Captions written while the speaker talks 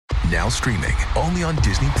Now streaming only on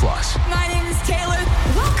Disney+. My name is Taylor.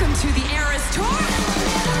 Welcome to the Eras Tour.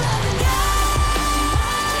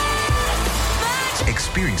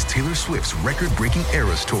 Experience Taylor Swift's record-breaking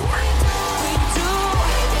Eras Tour.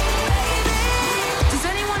 Does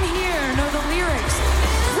anyone here know the lyrics?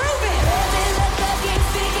 Prove it!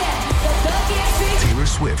 Taylor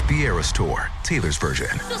Swift The Eras Tour, Taylor's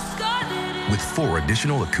version, with 4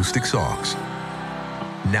 additional acoustic songs.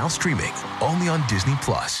 Now streaming only on Disney+.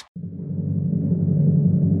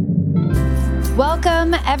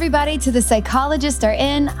 Welcome, everybody, to The Psychologists Are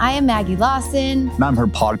In. I am Maggie Lawson. And I'm her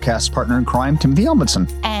podcast partner in crime, Timothy Elmondson.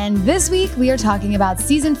 And this week, we are talking about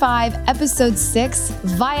Season 5, Episode 6,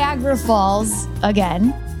 Viagra Falls,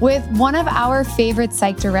 again, with one of our favorite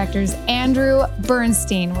psych directors, Andrew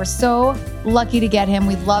Bernstein. We're so lucky to get him.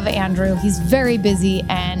 We love Andrew. He's very busy,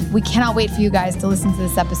 and we cannot wait for you guys to listen to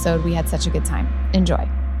this episode. We had such a good time. Enjoy.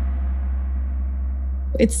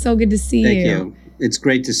 It's so good to see Thank you. It's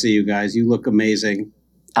great to see you guys. You look amazing.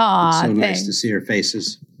 Aw, it's so thanks. nice to see your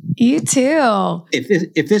faces. You too.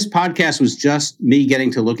 If this podcast was just me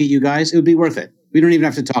getting to look at you guys, it would be worth it. We don't even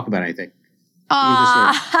have to talk about anything.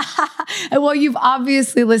 Well, you've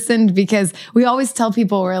obviously listened, because we always tell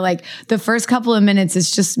people we're like, the first couple of minutes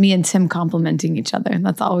is just me and Tim complimenting each other.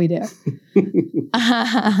 That's all we do.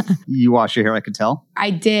 You wash your hair, I could tell.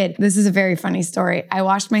 I did. This is a very funny story. I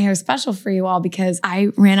washed my hair special for you all because I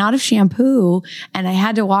ran out of shampoo and I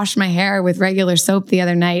had to wash my hair with regular soap the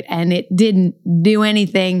other night, and it didn't do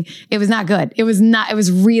anything. It was not good. It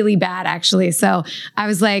was really bad, actually. So I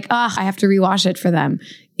was like, I have to rewash it for them.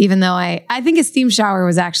 Even though I think a steam shower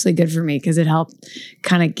was actually good for me because it helped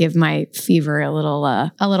kind of give my fever a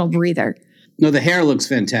little breather. No, the hair looks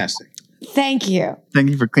fantastic. Thank you. Thank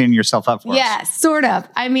you for cleaning yourself up for us. Yeah, sort of.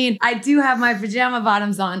 I mean, I do have my pajama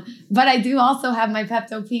bottoms on, but I do also have my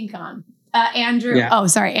Pepto Pink on. Andrew. Yeah. Oh,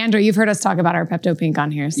 sorry, Andrew. You've heard us talk about our Pepto Pink on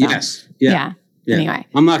here. So. Yes. Yeah. Anyway,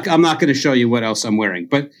 I'm not going to show you what else I'm wearing,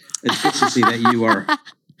 but it's good to see that you are.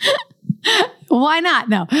 Why not?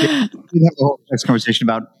 No. We have a whole next conversation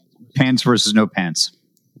about pants versus no pants.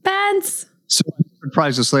 Pants. So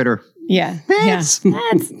surprise us later. Yeah. Pants. Yeah.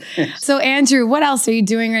 Pants. So Andrew, what else are you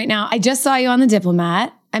doing right now? I just saw you on The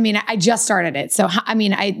Diplomat. I mean, I just started it. So, how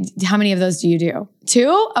many of those do you do?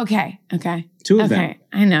 2? Okay. 2 of them. Okay.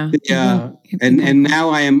 I know. Yeah. And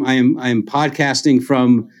now I am podcasting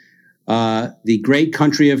from the great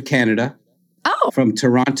country of Canada. Oh. From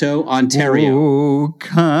Toronto, Ontario. Oh,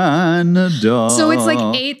 Canada. So it's like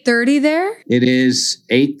 8:30 there? It is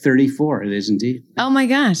 8:34. It is indeed. Oh my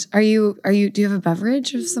gosh. Do you have a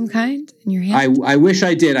beverage of some kind in your hand? I wish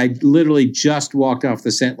I did. I literally just walked off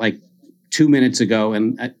the set like 2 minutes ago,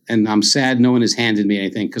 and I'm sad no one has handed me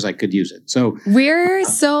anything because I could use it. So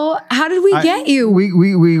how did we get you?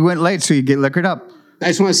 We went late, so you get liquored up. I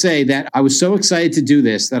just want to say that I was so excited to do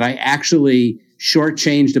this that I actually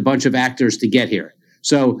shortchanged a bunch of actors to get here.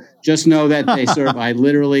 So just know that I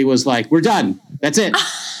literally was like, we're done. That's it.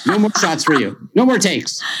 No more shots for you. No more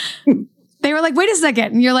takes. They were like, wait a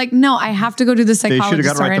second. And you're like, no, I have to go do the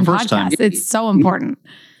Psychologist Are In podcast. It's so important.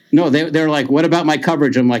 No, they're like, what about my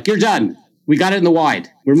coverage? I'm like, you're done. We got it in the wide.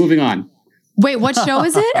 We're moving on. Wait, what show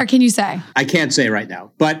is it? Or can you say? I can't say right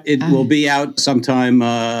now, but it will be out sometime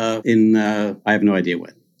in, I have no idea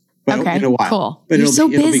when. But okay, in a while. Cool. But You're so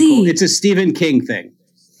busy. It'll be cool. It's a Stephen King thing.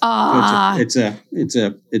 It'll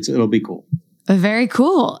be cool. Very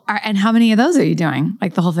cool. And how many of those are you doing?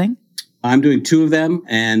 Like the whole thing? I'm doing 2 of them,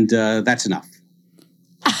 and that's enough.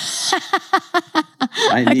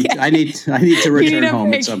 I need to return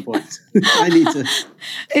home at some point. I need to.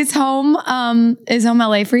 Is home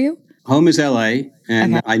LA for you? Home is LA,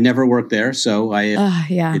 and I never worked there, so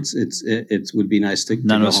yeah. It would be nice to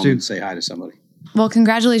go home and say hi to somebody. Well,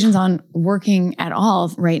 congratulations on working at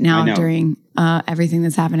all right now during everything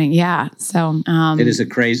that's happening. Yeah. So it is a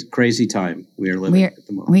crazy time we are living at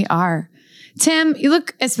the moment. We are. Tim, you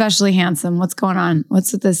look especially handsome. What's going on?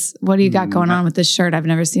 What's with this? What do you got going on with this shirt? I've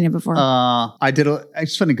never seen it before.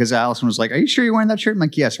 It's funny because Allison was like, "Are you sure you're wearing that shirt?" I'm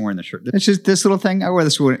like, "Yes, I'm wearing the shirt." It's just this little thing. I wear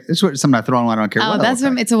this. It's something I throw on. I don't care. Oh, that's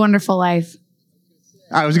from It's a Wonderful Life.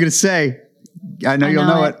 I was going to say, I know you'll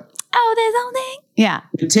know it. Oh, there's something. Yeah.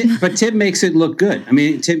 But Tim makes it look good. I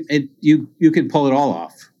mean, Tim, you can pull it all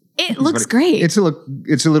off. It looks great. It's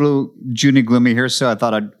a little June gloomy here, so I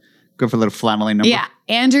thought I'd go for a little flannelly number. Yeah.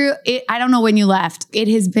 Andrew, I don't know when you left. It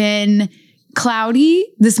has been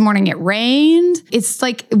cloudy. This morning it rained. It's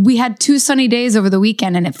like we had 2 sunny days over the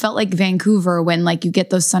weekend, and it felt like Vancouver when like you get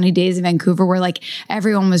those sunny days in Vancouver where like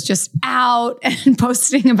everyone was just out and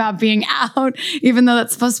posting about being out, even though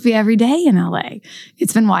that's supposed to be every day in LA.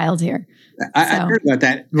 It's been wild here. I heard about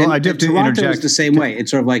that. Well, and, I do have to Toronto interject. is the same way.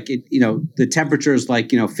 It's sort of like, the temperature is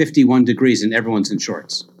like, 51 degrees and everyone's in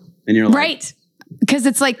shorts. And you're like, Right. Because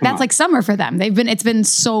it's like, that's like summer for them. It's been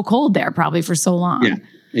so cold there probably for so long. Yeah,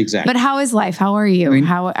 exactly. But how is life? How are you?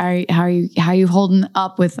 How are you holding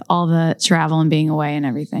up with all the travel and being away and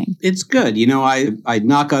everything? It's good. I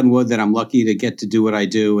knock on wood that I'm lucky to get to do what I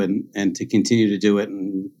do and to continue to do it.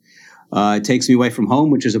 And it takes me away from home,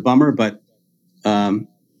 which is a bummer. But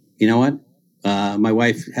you know what? My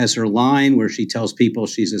wife has her line where she tells people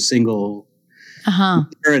she's a single mother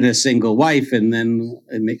and a single wife. And then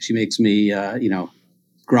she makes me,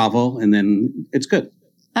 grovel. And then it's good.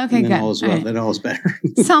 Okay, and then good. All is well. Then all is better.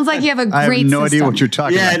 Sounds like you have a great I have no idea system. what you're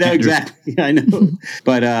talking about. Yeah, I know, exactly. I know.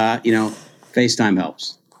 But, FaceTime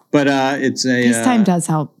helps. But it's FaceTime does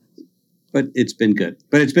help. But it's been good.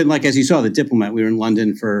 But it's been like, as you saw, The Diplomat, we were in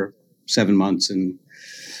London for 7 months and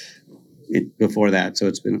before that. So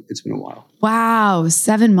it's been a while. Wow,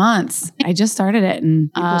 7 months. I just started it.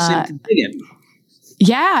 And People seem to dig it.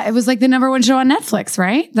 yeah, it was like the #1 show on Netflix,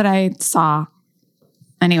 right? That I saw.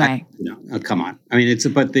 Anyway. Come on. I mean,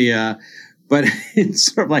 but it's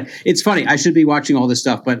sort of like, it's funny. I should be watching all this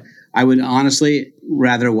stuff, but I would honestly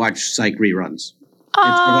rather watch psych reruns. It's sort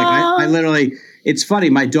of like, I literally, it's funny.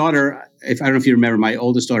 My daughter, I don't know if you remember, my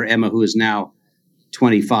oldest daughter, Emma, who is now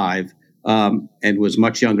 25, and was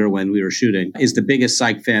much younger when we were shooting, is the biggest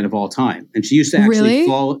psych fan of all time. And she used to actually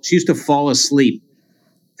fall asleep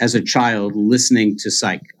as a child listening to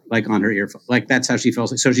psych, like on her earphone. Like that's how she fell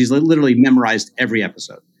asleep. So she's literally memorized every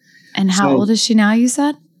episode. And how old is she now, you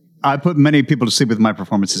said? I put many people to sleep with my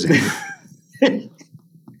performances.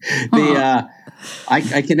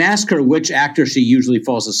 I can ask her which actor she usually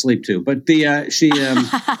falls asleep to, but she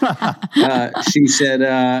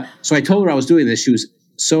said, so I told her I was doing this. She was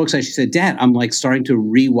so excited. She said, Dad, I'm like starting to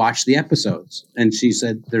rewatch the episodes. And she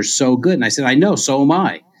said, they're so good. And I said, I know, so am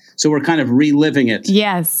I. So we're kind of reliving it.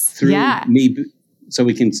 Yes. Through me, so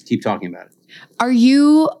we can keep talking about it. Are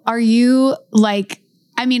you like,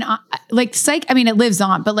 I mean, like psych, I mean, it lives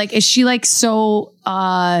on, but like, is she like so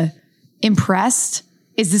impressed?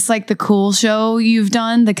 Is this like the cool show you've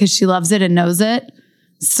done because she loves it and knows it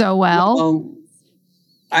so well?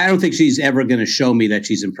 I don't think she's ever going to show me that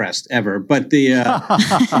she's impressed ever, but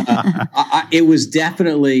it was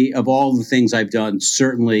definitely, of all the things I've done,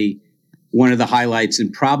 certainly one of the highlights,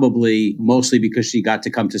 and probably mostly because she got to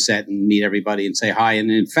come to set and meet everybody and say hi. And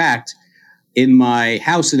in fact, in my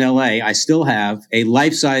house in LA, I still have a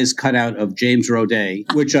life-size cutout of James Roday,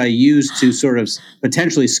 which I used to sort of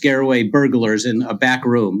potentially scare away burglars in a back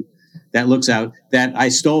room that looks out, that I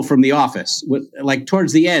stole from The Office. Like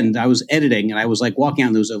towards the end, I was editing and I was like walking out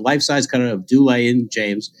and there was a life-size cutout of Dule and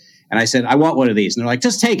James. And I said, I want one of these. And they're like,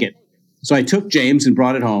 just take it. So I took James and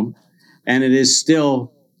brought it home. And it is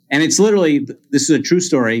still, and it's literally, this is a true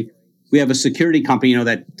story. We have a security company,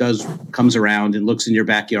 that comes around and looks in your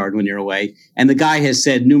backyard when you're away. And the guy has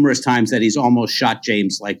said numerous times that he's almost shot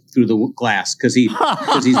James like through the glass because he's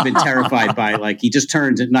been terrified by, like, he just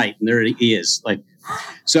turns at night and there he is. Like,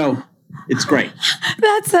 so it's great. We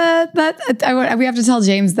have to tell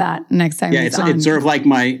James that next time. Yeah, it's sort of like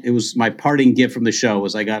it was my parting gift from the show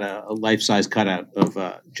was I got a life-size cutout of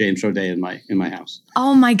James Roday in my house.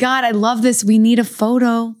 Oh my God, I love this. We need a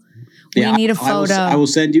photo. We need a photo. I will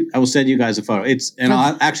send you guys a photo.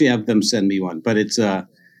 I'll actually have them send me one. But it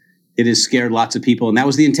has scared lots of people, and that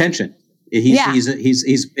was the intention.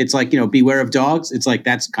 It's like, beware of dogs. It's like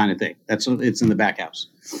that's the kind of thing. That's what it's in the back house.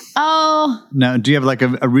 Oh. Now, do you have like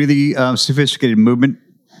a really sophisticated movement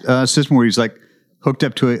system where he's like hooked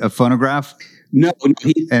up to a phonograph? No,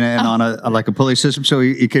 and on a pulley system, so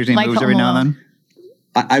he occasionally like moves every now and then.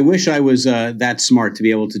 I wish I was that smart to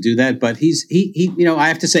be able to do that, but he I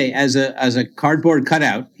have to say, as a cardboard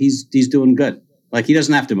cutout, he's doing good. Like, he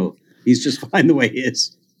doesn't have to move; he's just fine the way he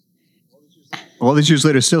is. All these years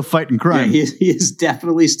later, still fighting crime. Yeah, he is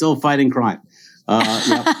definitely still fighting crime.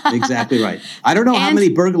 Yep, exactly right. I don't know how many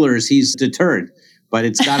burglars he's deterred, but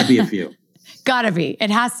it's got to be a few. Gotta be. It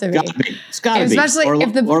has to be. It's gotta be. Especially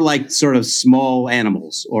or like sort of small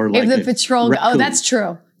animals, or like if the patrol. Oh, that's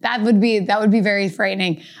true. That would be very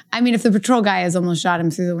frightening. I mean, if the patrol guy has almost shot him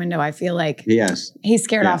through the window, I feel like he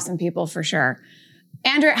scared off some people for sure.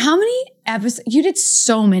 Andrew, how many episodes? You did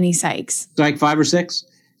so many psychs. Like 5 or 6,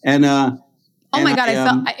 and oh my God,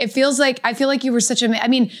 I feel like you were such a. I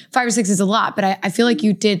mean, 5 or 6 is a lot, but I feel like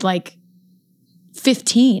you did like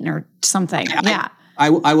 15 or something. Yeah. I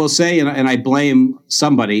will say, and I blame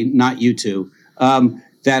somebody, not you two,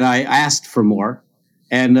 that I asked for more,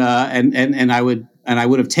 and I would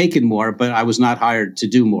have taken more, but I was not hired to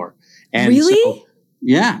do more. And really?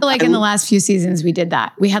 Yeah. Like in the last few seasons, we did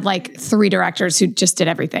that. We had like 3 directors who just did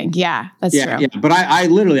everything. Yeah, that's true. Yeah. But I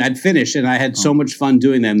literally, I'd finish and I had so much fun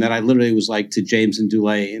doing them that I literally was like to James and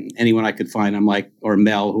Dulé and anyone I could find. I'm like, or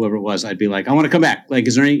Mel, whoever it was, I'd be like, I want to come back. Like,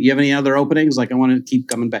 you have any other openings? Like, I want to keep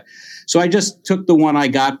coming back. So I just took the one I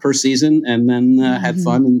got per season and then had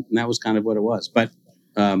fun. And that was kind of what it was. But,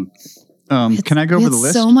 can I go over the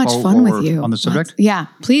list? So much fun with you on the subject. Yeah,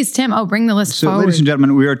 please, Tim. Oh, bring the list forward. Ladies and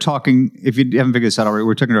gentlemen, we are talking. If you haven't figured this out already,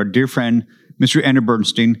 we're talking to our dear friend, Mr. Andrew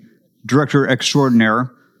Bernstein, director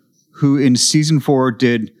extraordinaire, who in season 4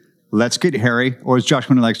 did "Let's Get Harry," or as Josh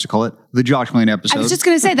Mullin likes to call it, the Josh Mullin episode. I was just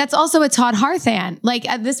going to say that's also a Todd Harthan. Like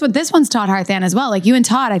this one's Todd Harthan as well. Like you and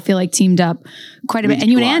Todd, I feel like teamed up quite a bit, and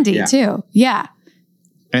you and Andy too. Yeah.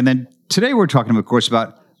 And then today we're talking, of course,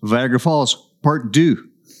 about Viagra Falls Part 2.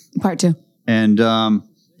 Part 2. And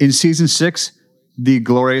in season 6, the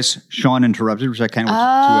glorious Sean Interrupted, which I can't wait to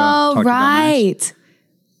talk about right.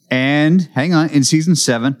 And hang on, in season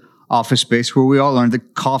 7, Office Space, where we all learned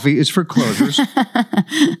that coffee is for closers.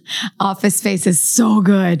 Office Space is so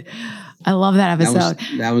good. I love that episode.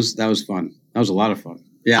 That was fun. That was a lot of fun.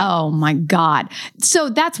 Yeah. Oh my God. So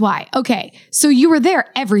that's why. Okay. So you were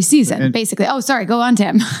there every season, basically. Oh, sorry. Go on,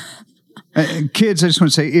 Tim. Kids, I just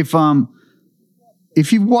want to say,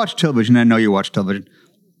 if you've watched television, I know you watch television,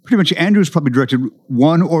 pretty much Andrew's probably directed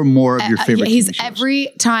one or more of your favorite TV shows.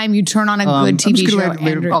 Every time you turn on a good TV show,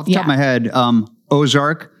 Andrew, off the top of my head,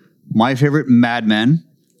 Ozark, my favorite, Mad Men,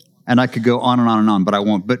 and I could go on and on and on, but I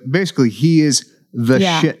won't. But basically, he is the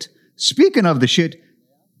shit. Speaking of the shit,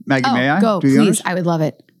 Maggie, may I? Go, please. I would love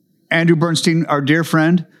it. Andrew Bernstein, our dear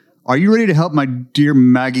friend, are you ready to help my dear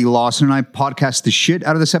Maggie Lawson and I podcast the shit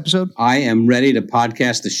out of this episode? I am ready to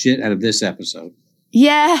podcast the shit out of this episode.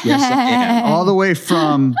 Yeah. Yes, I am. All the way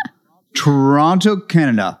from Toronto,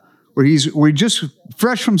 Canada, where we're just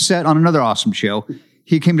fresh from set on another awesome show.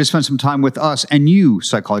 He came to spend some time with us, and you,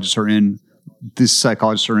 psychologists are in,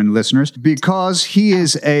 listeners, because he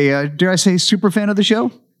is a, dare I say, super fan of the show?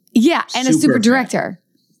 Yeah, and a super fan. director.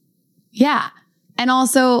 Yeah. And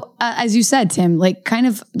also, as you said, Tim, like kind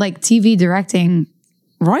of like TV directing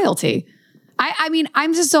royalty. I mean,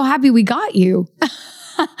 I'm just so happy we got you.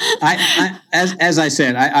 As I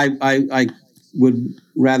said, I would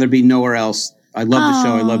rather be nowhere else. I love the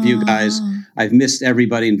show. I love you guys. I've missed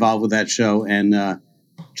everybody involved with that show, and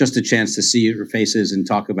just a chance to see your faces and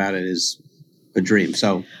talk about it is a dream.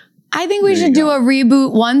 So I think we should do a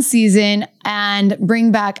reboot one season and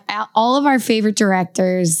bring back all of our favorite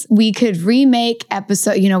directors. We could remake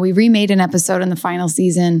episode. We remade an episode in the final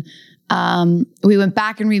season. We went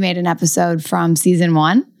back and remade an episode from season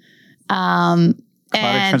 1.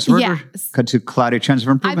 Cut to Cloudy Chance of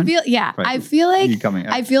Improvement. I feel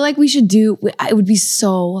like we should do. It would be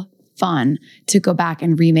so fun to go back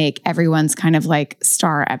and remake everyone's kind of like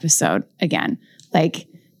star episode again, like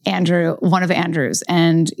Andrew, one of Andrew's,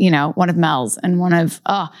 and one of Mel's, and one of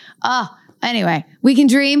Anyway, we can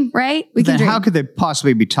dream, right? We can dream. How could they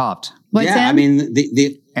possibly be topped? I mean,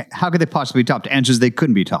 how could they possibly be topped? The answer is they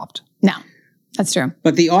couldn't be topped. No. That's true.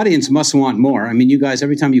 But the audience must want more. I mean, you guys,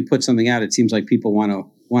 every time you put something out, it seems like people want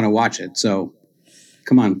to watch it. So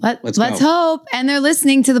come on, let's go. Hope. And they're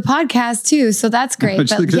listening to the podcast too. So that's great. But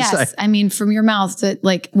yes, I mean, from your mouth, that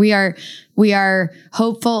like we are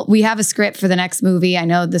hopeful. We have a script for the next movie. I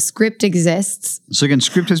know the script exists. So again,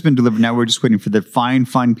 script has been delivered. Now we're just waiting for the fine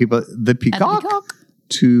people, the Peacock,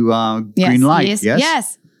 to green light.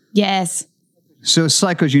 Yes. So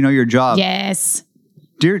psychos, you know your job. Yes.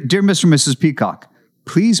 Dear Mr. and Mrs. Peacock,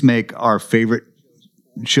 please make our favorite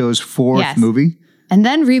show's 4th movie. And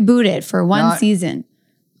then reboot it for one season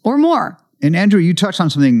or more. And Andrew, you touched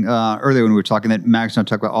on something earlier when we were talking that Max and I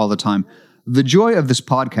talk about all the time. The joy of this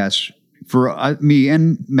podcast for me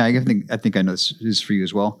and Mag, I think I know this is for you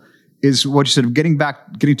as well, is what you said of getting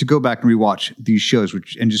to go back and rewatch these shows,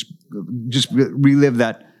 and just relive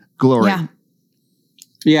that glory. Yeah.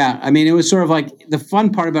 Yeah. I mean, it was sort of like the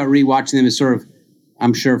fun part about rewatching them is sort of,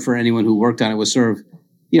 I'm sure for anyone who worked on it was sort of,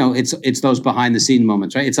 it's those behind the scene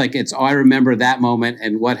moments, right? It's like, I remember that moment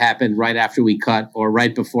and what happened right after we cut or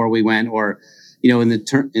right before we went, or, in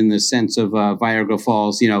the sense of Viagra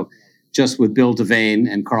Falls, just with Bill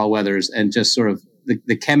Devane and Carl Weathers and just sort of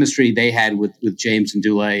the chemistry they had with James and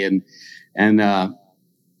Dulé and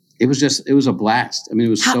it was a blast. I mean, it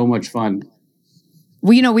was so much fun.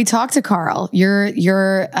 Well, we talked to Carl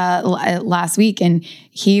your last week, and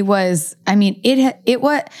he was. I mean,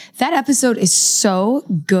 that episode is so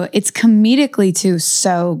good. It's comedically too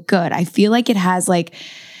so good. I feel like it has like.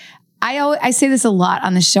 I say this a lot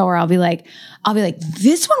on the show, where I'll be like,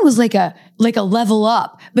 this one was like a level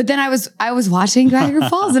up. But then I was watching Viagra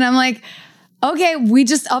Falls, and I'm like, Okay, we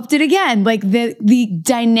just upped it again. Like the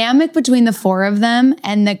dynamic between the four of them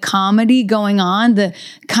and the comedy going on, the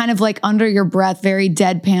kind of like under your breath, very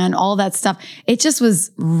deadpan, all that stuff. It just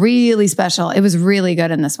was really special. It was really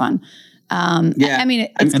good in this one. I mean,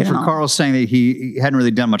 it's good. And for Carl saying that he hadn't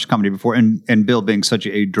really done much comedy before, and Bill being such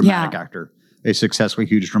a dramatic actor, a successfully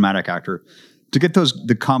huge dramatic actor, to get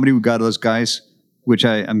the comedy we got of those guys, which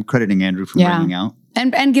I'm crediting Andrew for bringing out.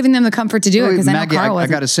 And giving them the comfort to do it, because I know Carl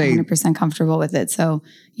wasn't I gotta say, 100% comfortable with it. So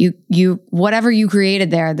you whatever you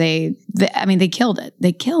created there, they killed it.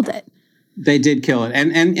 They killed it. They did kill it.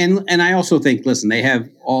 And I also think, listen, they have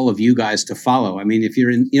all of you guys to follow. I mean, if you're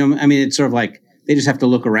in, it's sort of like they just have to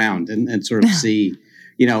look around and sort of see,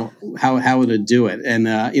 how to do it. And,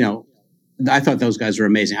 I thought those guys were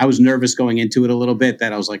amazing. I was nervous going into it a little bit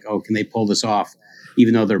that I was like, oh, can they pull this off?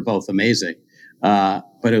 Even though they're both amazing.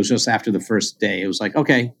 But it was just after the first day, it was like,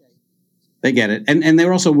 okay, they get it. And they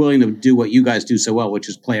were also willing to do what you guys do so well, which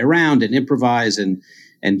is play around and improvise and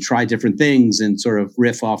try different things and sort of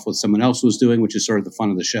riff off what someone else was doing, which is sort of the fun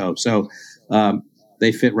of the show. So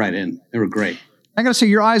they fit right in. They were great. I gotta say,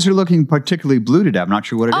 your eyes are looking particularly blue today. I'm not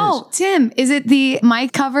sure what it is. Oh, Tim, is it the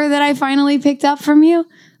mic cover that I finally picked up from you?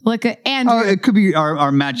 Look at Andrew. Oh, it could be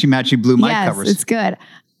our matchy blue mic covers. Yes, it's good.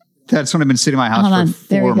 That's when I've been sitting in my house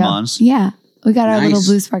for 4 months. Yeah. We got our little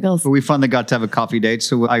blue sparkles. But we finally got to have a coffee date,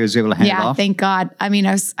 so I was able to hand it off. Yeah, thank God. I mean,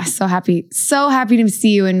 I was so happy to see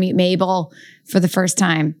you and meet Mabel for the first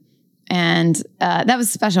time. And that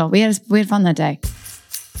was special. We had fun that day.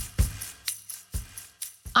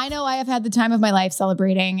 I know I have had the time of my life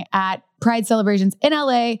celebrating at Pride celebrations in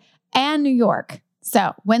LA and New York.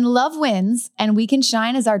 So when love wins and we can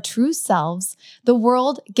shine as our true selves, the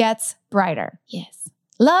world gets brighter. Yes.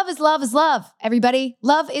 Love is love is love, everybody.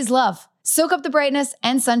 Love is love. Soak up the brightness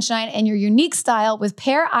and sunshine in your unique style with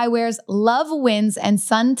Pair Eyewear's Love Wins and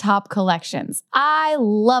Sun Top collections. I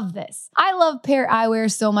love this. I love Pair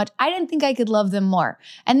Eyewear so much. I didn't think I could love them more.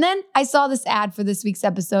 And then I saw this ad for this week's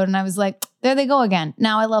episode and I was like, there they go again.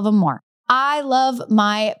 Now I love them more. I love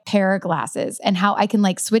my pair of glasses and how I can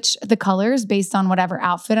like switch the colors based on whatever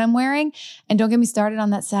outfit I'm wearing. And don't get me started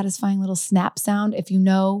on that satisfying little snap sound. If you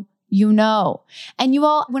know, you know. And you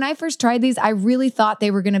all, when I first tried these, I really thought they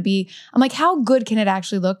were going to be, I'm like, how good can it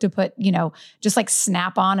actually look to put, just like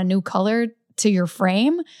snap on a new color to your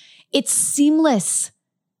frame? It's seamless.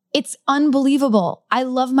 It's unbelievable. I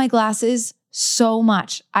love my glasses so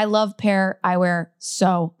much. I love Pair Eyewear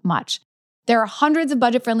so much. There are hundreds of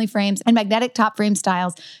budget-friendly frames and magnetic top frame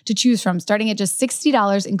styles to choose from, starting at just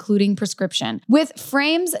 $60, including prescription. With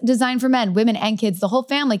frames designed for men, women, and kids, the whole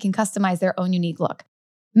family can customize their own unique look.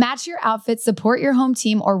 Match your outfit, support your home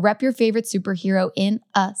team, or rep your favorite superhero in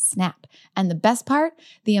a snap. And the best part,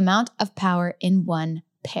 the amount of power in one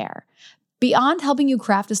pair. Beyond helping you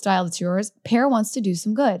craft a style that's yours, Pair wants to do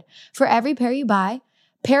some good. For every pair you buy,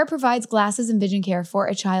 Pair provides glasses and vision care for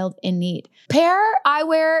a child in need. Pair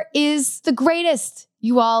Eyewear is the greatest,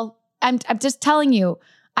 you all. I'm just telling you.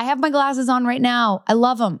 I have my glasses on right now. I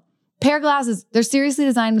love them. Pair glasses, they're seriously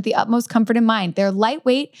designed with the utmost comfort in mind. They're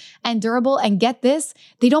lightweight and durable, and get this,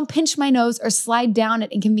 they don't pinch my nose or slide down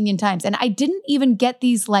at inconvenient times. And I didn't even get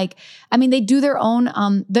these they do their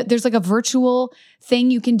own, there's like a virtual thing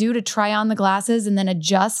you can do to try on the glasses and then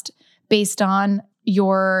adjust based on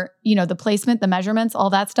your, the placement, the measurements, all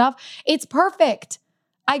that stuff. It's perfect.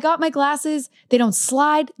 I got my glasses. They don't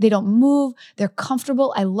slide. They don't move. They're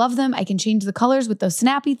comfortable. I love them. I can change the colors with those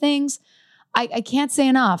snappy things. I can't say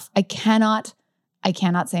enough. I cannot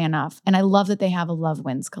say enough. And I love that they have a Love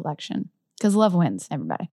Wins collection, because love wins,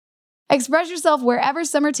 everybody. Express yourself wherever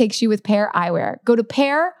summer takes you with Pair Eyewear. Go to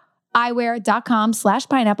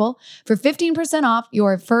paireyewear.com/pineapple for 15% off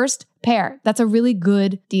your first pair. That's a really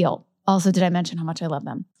good deal. Also, did I mention how much I love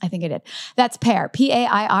them? I think I did. That's Pair,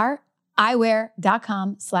 P-A-I-R,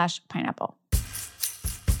 eyewear.com/pineapple.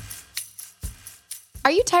 Are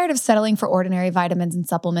you tired of settling for ordinary vitamins and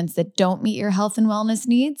supplements that don't meet your health and wellness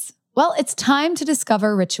needs? Well, it's time to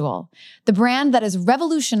discover Ritual, the brand that is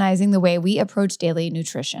revolutionizing the way we approach daily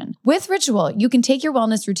nutrition. With Ritual, you can take your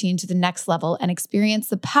wellness routine to the next level and experience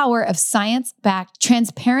the power of science-backed,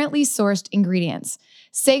 transparently sourced ingredients.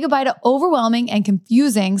 Say goodbye to overwhelming and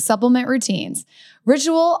confusing supplement routines.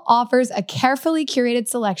 Ritual offers a carefully curated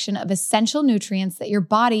selection of essential nutrients that your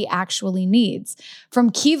body actually needs.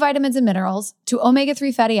 From key vitamins and minerals to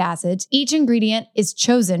omega-3 fatty acids, each ingredient is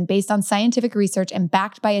chosen based on scientific research and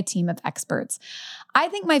backed by a team of experts. I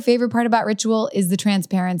think my favorite part about Ritual is the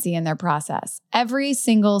transparency in their process. Every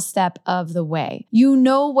single step of the way. You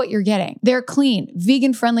know what you're getting. They're clean,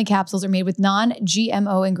 vegan-friendly capsules are made with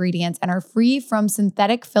non-GMO ingredients and are free from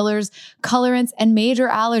synthetic fillers, colorants, and major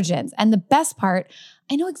allergens. And the best part,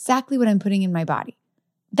 I know exactly what I'm putting in my body.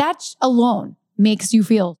 That alone makes you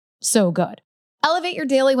feel so good. Elevate your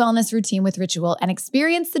daily wellness routine with Ritual and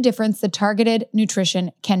experience the difference that targeted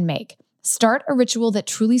nutrition can make. Start a ritual that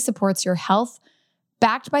truly supports your health,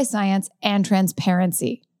 backed by science and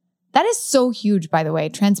transparency. That is so huge, by the way,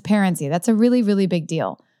 transparency. That's a really, really big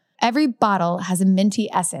deal. Every bottle has a minty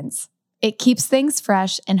essence. It keeps things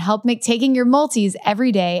fresh and help make taking your multis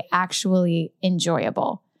every day actually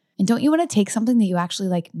enjoyable. And don't you want to take something that you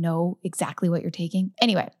actually know exactly what you're taking?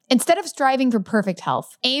 Anyway, instead of striving for perfect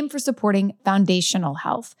health, aim for supporting foundational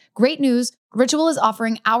health. Great news. Ritual is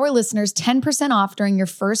offering our listeners 10% off during your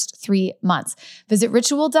first 3 months. Visit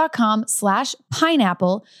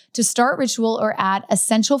ritual.com/pineapple to start Ritual or add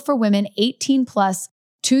Essential for Women 18 plus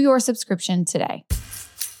to your subscription today.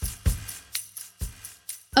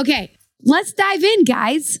 Okay. Let's dive in,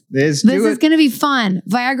 guys. This is going to be fun.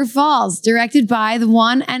 Viagra Falls, directed by the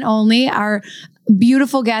one and only, our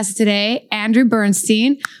beautiful guest today, Andrew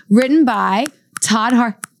Bernstein, written by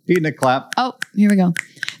Todd Beating a clap. Oh, here we go.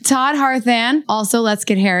 Todd Harthan, also Let's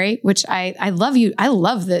Get Harry, which I love you. I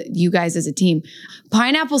love that you guys as a team.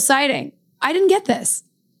 Pineapple Sighting. I didn't get this.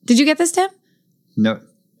 Did you get this, Tim? No.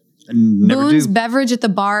 Never Boone's do. beverage at the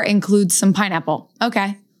bar includes some pineapple.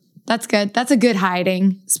 Okay. That's good. That's a good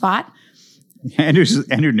hiding spot.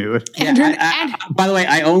 Andrew knew it. Yeah, by the way,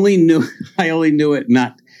 I only knew it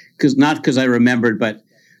not because I remembered, but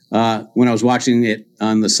when I was watching it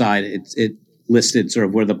on the side, it listed sort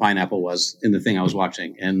of where the pineapple was in the thing I was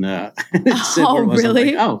watching, and it said where it was.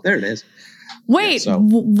 Really? Like, there it is. Wait,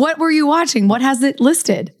 what were you watching? What has it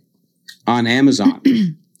listed? On Amazon.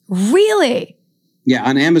 Really? Yeah,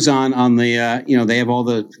 on Amazon, on the they have all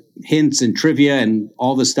the hints and trivia and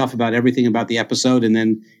all the stuff about everything about the episode, and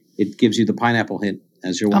then it gives you the pineapple hint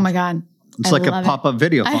as you're watching. Oh my God. It's like a pop-up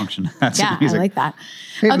video function. That's yeah, amazing. I like that.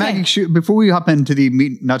 Hey, Okay. Maggie, before we hop into the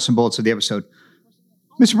meat, nuts and bolts of the episode,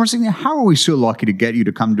 Mr. Bernstein, how are we so lucky to get you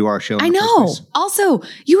to come to our show? I know. Also,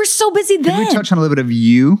 you were so busy then. Can we touch on a little bit of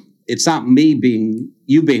you? It's not me being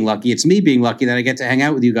lucky. It's me being lucky that I get to hang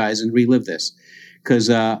out with you guys and relive this. Because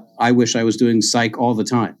I wish I was doing psych all the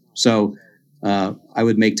time. So I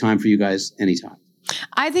would make time for you guys anytime.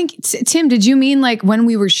 I think, Tim, did you mean like when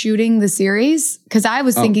we were shooting the series? Because I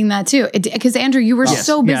was thinking that too. Because Andrew, you were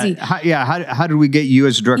so busy. How did we get you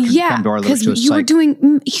as a director to come to our little show? Because you were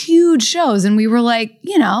doing huge shows, and we were like,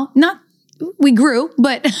 we grew,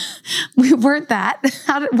 but we weren't that.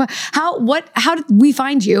 How did we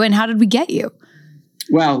find you, and how did we get you?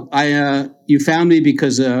 Well, you found me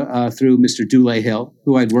because through Mr. Dule Hill,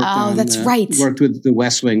 who I'd worked on. Oh, that's right. Worked with the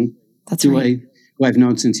West Wing. That's Dule, right. who I've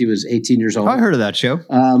known since he was 18 years old. I heard of that show.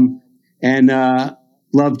 And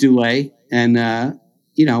loved Dule. And, I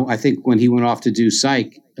think when he went off to do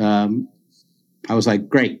psych, I was like,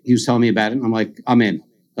 great. He was telling me about it. And I'm like, I'm in.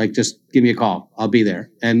 Like, just give me a call. I'll be there.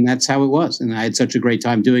 And that's how it was. And I had such a great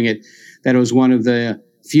time doing it that it was one of the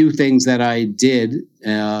few things that I did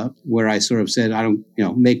where I sort of said, I don't,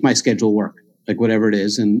 make my schedule work, like whatever it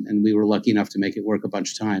is. And we were lucky enough to make it work a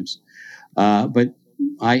bunch of times. But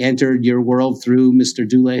I entered your world through Mr.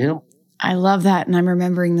 Dule Hill. I love that. And I'm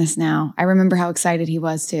remembering this now. I remember how excited he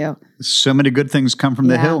was too. So many good things come from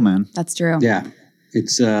the Hill, man. That's true. Yeah.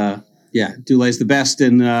 It's, Dule's the best.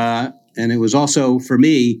 And it was also for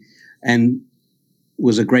me and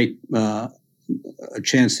was a great a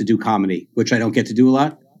chance to do comedy, which I don't get to do a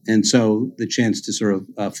lot. And so the chance to sort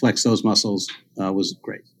of flex those muscles was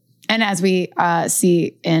great. And as we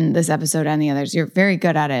see in this episode and the others, you're very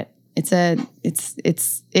good at it.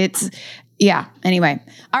 Yeah. Anyway.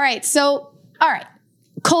 All right.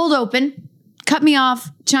 Cold open. Cut me off,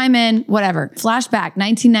 chime in, whatever. Flashback,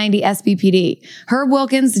 1990 SBPD. Herb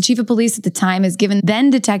Wilkins, the chief of police at the time, is given then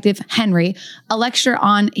Detective Henry a lecture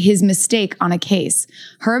on his mistake on a case.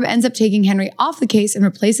 Herb ends up taking Henry off the case and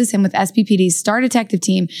replaces him with SBPD's star detective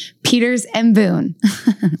team, Peters and Boone.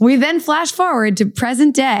 We then flash forward to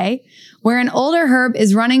present day, where an older Herb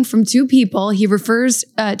is running from two people he refers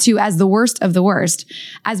to as the worst of the worst.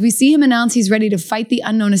 As we see him announce he's ready to fight the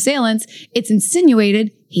unknown assailants, it's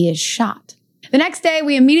insinuated he is shot. The next day,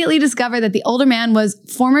 we immediately discover that the older man was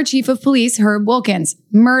former chief of police Herb Wilkins,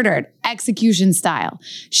 murdered, execution style.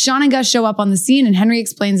 Sean and Gus show up on the scene and Henry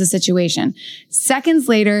explains the situation. Seconds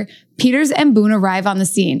later, Peters and Boone arrive on the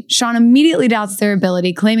scene. Sean immediately doubts their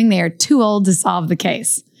ability, claiming they are too old to solve the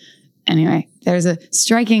case. Anyway, there's a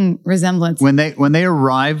striking resemblance. When they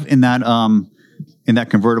arrive in that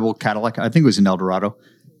convertible Cadillac, I think it was in El Dorado,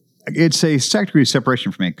 it's a second degree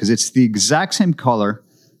separation for me because it's the exact same color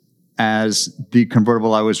as the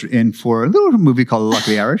convertible I was in for a little movie called The Luck of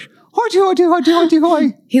the Irish. Hoity, hoity, hoity, hoity,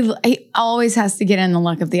 hoity. He always has to get in the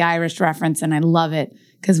Luck of the Irish reference, and I love it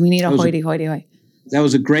because we need a hoity, hoity, hoity. That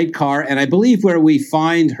was a great car. And I believe where we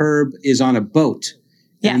find Herb is on a boat.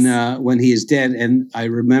 Yes. And when he is dead. And I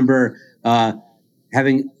remember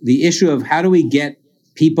having the issue of how do we get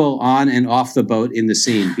people on and off the boat in the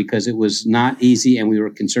scene, because it was not easy and we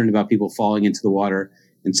were concerned about people falling into the water,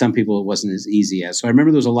 and some people it wasn't as easy as. So I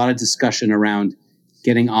remember there was a lot of discussion around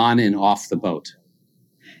getting on and off the boat.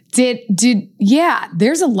 Yeah,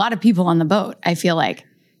 there's a lot of people on the boat, I feel like.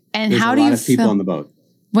 And There's how a do lot you of people film on the boat.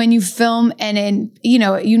 when you film and you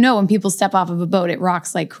know when people step off of a boat, it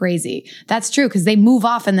rocks like crazy. That's true because they move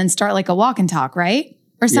off and then start like a walk and talk, right?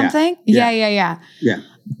 Or something? Yeah.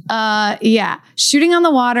 Yeah. Shooting on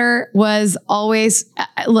the water was always,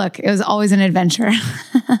 it was always an adventure.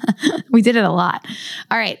 We did it a lot.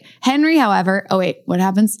 All right. Henry, however, what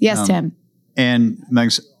happens? Yes, Tim. And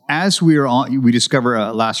Megs, as we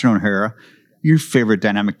discover Lassiter and O'Hara, your favorite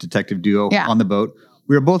dynamic detective duo on the boat.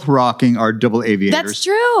 We were both rocking our double aviators. That's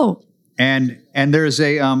true. And there's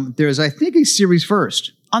I think a series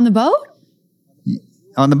first. On the boat?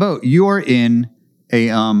 On the boat. You're in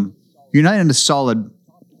you're not in a solid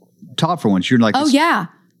top for once. You're like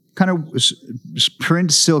kind of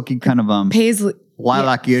print silky kind of Paisley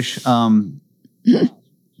lilac-ish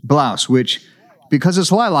blouse, which because it's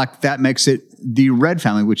lilac, that makes it the red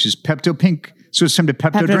family, which is Pepto Pink. So it's time to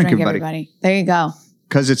Pepto drink everybody. There you go.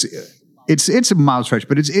 Because it's a mild stretch,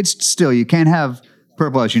 but it's still, you can't have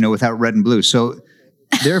purple, as you know, without red and blue. So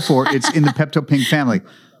therefore, it's in the Pepto Pink family.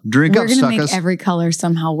 Drink up, suckers. We're going to make every color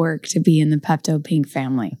somehow work to be in the Pepto Pink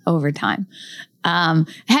family over time.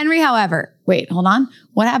 Henry, however, hold on.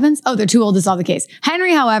 What happens? Oh, they're too old to solve the case.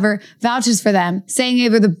 Henry, however, vouches for them, saying they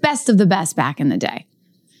were the best of the best back in the day.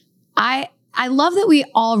 I love that we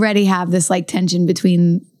already have this like tension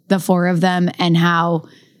between the four of them and how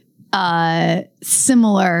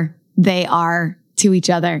similar they are to each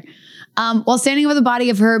other. While standing over the body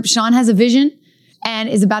of Herb, Sean has a vision and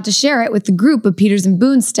is about to share it with the group, but Peters and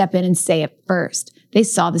Boone step in and say it first. They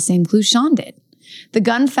saw the same clue Sean did. The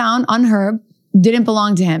gun found on Herb didn't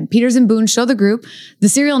belong to him. Peters and Boone show the group the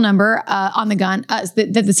serial number on the gun, that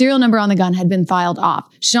the serial number on the gun had been filed off.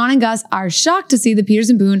 Sean and Gus are shocked to see that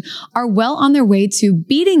Peters and Boone are well on their way to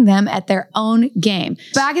beating them at their own game.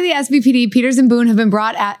 Back at the SBPD, Peters and Boone have been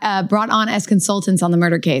brought on as consultants on the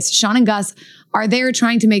murder case. Sean and Gus are there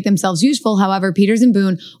trying to make themselves useful. However, Peters and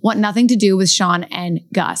Boone want nothing to do with Sean and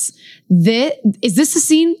Gus. Is this the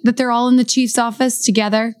scene that they're all in the chief's office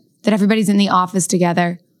together? That everybody's in the office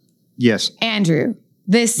together? Yes. Andrew,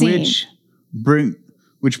 this scene.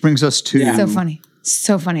 Which brings us to... So funny.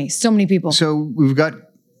 So funny. So many people. So we've got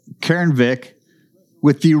Karen Vick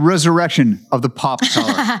with the resurrection of the pop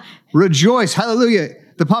collar. Rejoice. Hallelujah.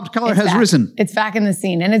 The pop collar has risen. It's back in the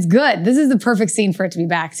scene. And it's good. This is the perfect scene for it to be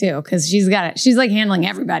back too. Because she's got it. She's like handling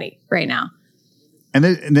everybody right now. And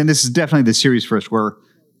then this is definitely the series first where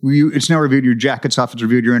it's now reviewed. Your jacket's off. It's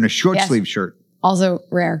reviewed. You're in a short sleeve shirt. Also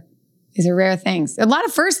rare. These are rare things. A lot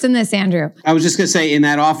of firsts in this, Andrew. I was just going to say, in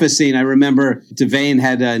that office scene, I remember Devane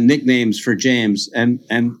had nicknames for James, and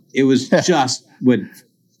it was just would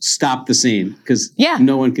stop the scene because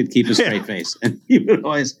no one could keep a straight face. And he would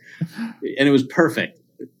always, and it was perfect.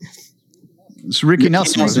 It's Ricky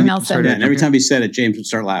Nelson. And every time he said it, James would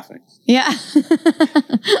start laughing. Yeah.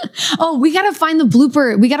 Oh, we got to find the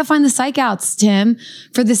blooper. We got to find the psych outs, Tim,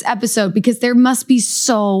 for this episode because there must be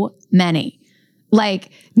so many.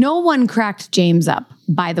 Like, no one cracked James up,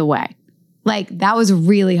 by the way. Like, that was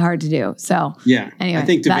really hard to do. So, anyway. I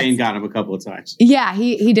think Devane got him a couple of times. Yeah,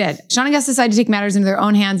 he did. Sean and Gus decided to take matters into their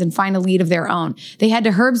own hands and find a lead of their own. They head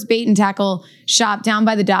to Herb's bait and tackle shop down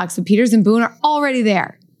by the docks, so Peters and Boone are already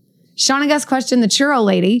there. Sean and Gus question the churro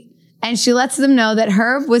lady, and she lets them know that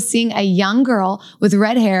Herb was seeing a young girl with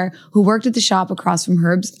red hair who worked at the shop across from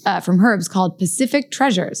Herb's called Pacific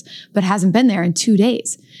Treasures, but hasn't been there in 2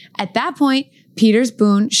 days. At that point, Peters,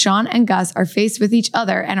 Boone, Sean, and Gus are faced with each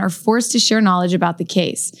other and are forced to share knowledge about the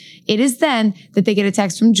case. It is then that they get a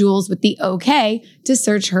text from Jules with the okay to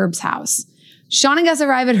search Herb's house. Sean and Gus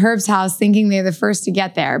arrive at Herb's house thinking they're the first to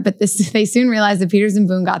get there, but they soon realize that Peters and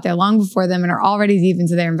Boone got there long before them and are already deep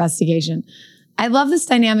into their investigation. I love this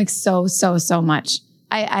dynamic so much.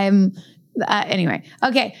 Anyway.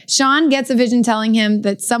 Okay. Sean gets a vision telling him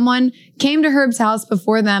that someone came to Herb's house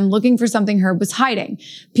before them looking for something Herb was hiding.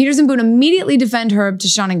 Peters and Boone immediately defend Herb to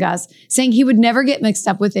Sean and Gus, saying he would never get mixed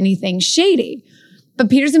up with anything shady. But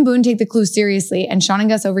Peters and Boone take the clue seriously, and Sean and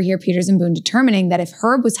Gus overhear Peters and Boone determining that if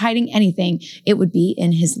Herb was hiding anything, it would be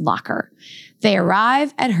in his locker. They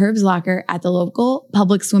arrive at Herb's locker at the local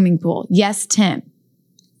public swimming pool. Yes, Tim.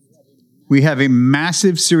 We have a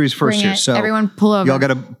massive series first here. So everyone pull over. Y'all got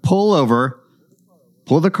to pull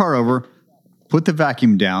the car over, put the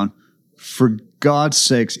vacuum down. For God's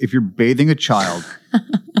sakes, if you're bathing a child,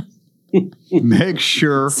 make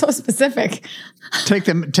sure. So specific. Take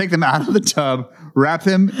them out of the tub, wrap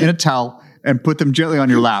them in a towel, and put them gently on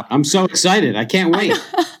your lap. I'm so excited. I can't wait.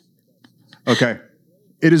 Okay.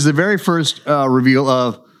 It is the very first reveal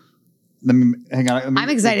of. Hang on. I'm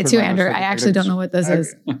excited too, Andrew. I actually don't know what this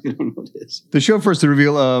is. I don't know what it is. The show first, the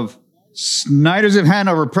reveal of Snyder's of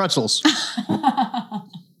Hanover pretzels.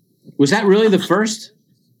 Was that really the first?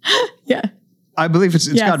 Yeah. I believe it's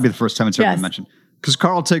got to be the first time it's ever been mentioned. Because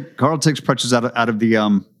Carl takes pretzels out of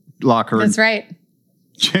the locker. That's right.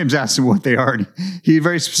 James asks him what they are. And he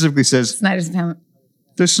very specifically says, Snyder's of Hanover.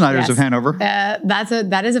 They're Snyder's of Hanover.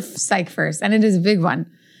 That is a psych first, and it is a big one.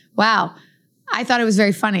 Wow. I thought it was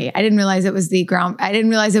very funny. I didn't realize it was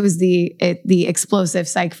the explosive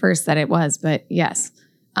psych first that it was, but yes.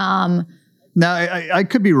 Now, I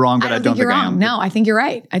could be wrong, but I don't think I am. No, I think you're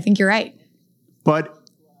right. But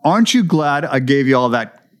aren't you glad I gave you all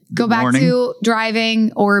that Go back warning? to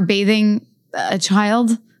driving or bathing a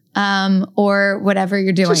child or whatever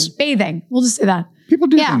you're doing. Bathing. We'll just say that. People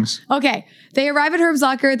do things. Okay. They arrive at Herb's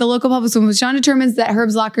locker at the local public swim. Sean determines that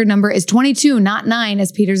Herb's locker number is 22, not 9,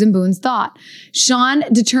 as Peters and Boone's thought. Sean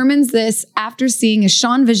determines this after seeing a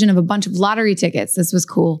Sean vision of a bunch of lottery tickets. This was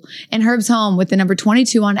cool. In Herb's home with the number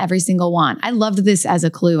 22 on every single one. I loved this as a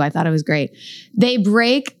clue. I thought it was great. They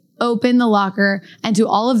break open the locker and to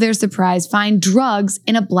all of their surprise, find drugs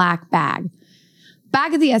in a black bag.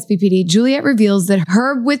 Back at the SBPD, Juliet reveals that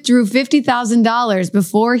Herb withdrew $50,000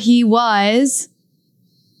 before he was...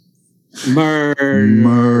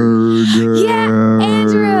 Murder. Yeah,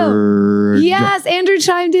 Andrew. Yes, Andrew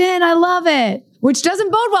chimed in. I love it. Which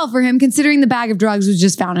doesn't bode well for him considering the bag of drugs was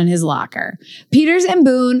just found in his locker. Peters and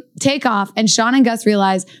Boone take off and Sean and Gus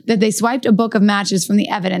realize that they swiped a book of matches from the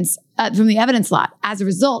evidence lot. As a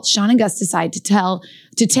result, Sean and Gus decide to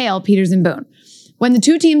tail Peters and Boone. When the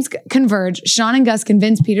two teams converge, Sean and Gus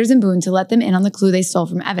convince Peters and Boone to let them in on the clue they stole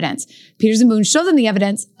from evidence. Peters and Boone show them the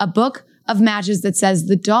evidence, a book of matches that says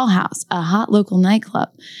The Dollhouse, a hot local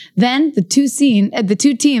nightclub. Then the two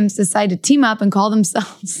teams decide to team up and call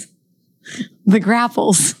themselves the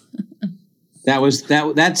Grapples.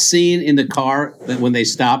 That scene in the car that when they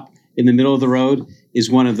stop in the middle of the road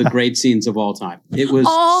is one of the great scenes of all time. It was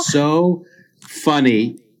so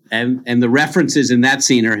funny. And the references in that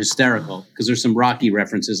scene are hysterical because there's some Rocky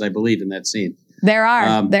references, I believe, in that scene. There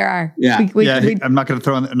are. Yeah. I'm not going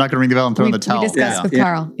to ring the bell and throw in the towel. We discussed with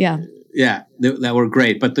Carl. Yeah. Yeah, that were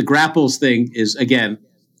great. But the Grapples thing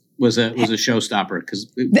was a showstopper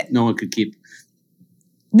because no one could keep.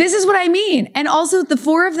 This is what I mean. And also the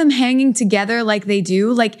four of them hanging together like they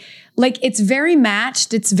do, like it's very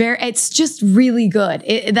matched. It's just really good.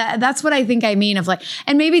 That's what I think I mean of like,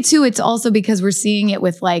 and maybe too, it's also because we're seeing it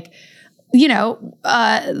with like, we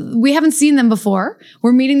haven't seen them before.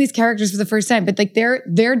 We're meeting these characters for the first time, but like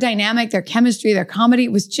their dynamic, their chemistry, their comedy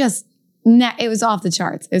was just, it was off the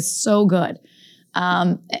charts. It's so good.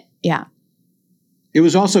 Yeah. It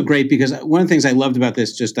was also great because one of the things I loved about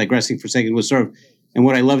this, just digressing for a second, was sort of, and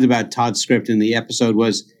what I loved about Todd's script in the episode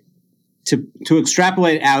was to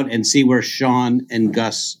extrapolate out and see where Sean and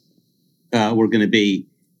Gus were going to be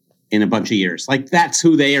in a bunch of years. Like that's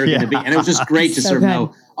who they are going to be. And it was just great to sort of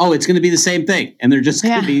know, it's going to be the same thing. And they're just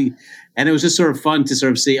going to be, and it was just sort of fun to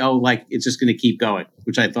sort of see, like it's just going to keep going,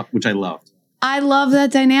 which I loved. I love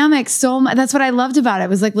that dynamic so much. That's what I loved about it. It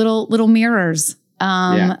was like little mirrors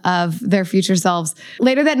of their future selves.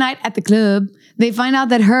 Later that night at the club, they find out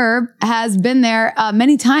that Herb has been there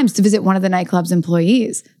many times to visit one of the nightclub's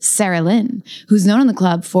employees, Sarah Lynn, who's known in the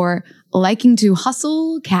club for liking to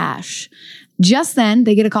hustle cash. Just then,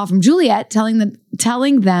 they get a call from Juliet telling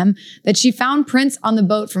them that she found prints on the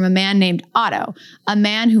boat from a man named Otto, a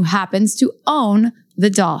man who happens to own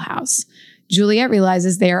the Dollhouse. Juliet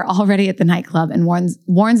realizes they are already at the nightclub and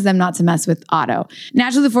warns them not to mess with Otto.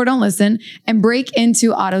 Naturally, the four don't listen and break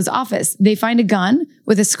into Otto's office. They find a gun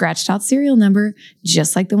with a scratched out serial number,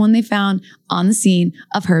 just like the one they found on the scene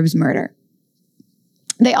of Herb's murder.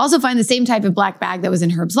 They also find the same type of black bag that was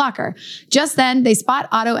in Herb's locker. Just then, they spot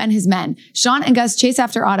Otto and his men. Sean and Gus chase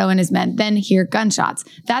after Otto and his men, then hear gunshots.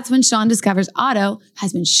 That's when Sean discovers Otto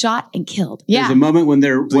has been shot and killed. Yeah. There's a moment when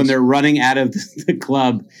they're running out of the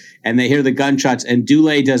club and they hear the gunshots, and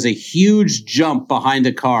Dule does a huge jump behind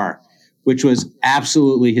a car, which was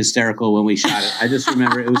absolutely hysterical when we shot it. I just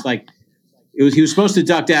remember it was like, he was supposed to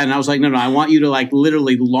duck down, and I was like, no, I want you to like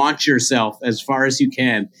literally launch yourself as far as you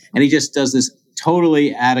can. And he just does this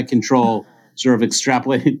totally out of control sort of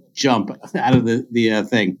extrapolated jump out of the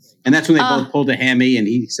thing. And that's when they both pulled a hammy, and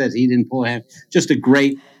he says he didn't pull a hammy. Just a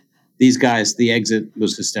great, these guys, the exit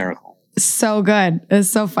was hysterical. So good. It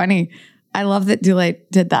was so funny. I love that Dule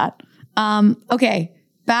did that. Okay.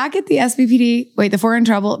 Back at the SVPD, wait, the four are in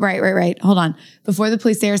trouble. Right. Hold on. Before the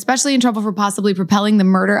police, they are especially in trouble for possibly propelling the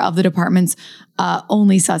murder of the department's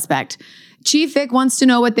only suspect. Chief Vic wants to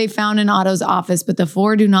know what they found in Otto's office, but the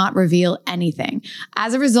four do not reveal anything.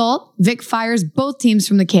 As a result, Vic fires both teams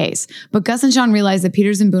from the case. But Gus and Sean realize that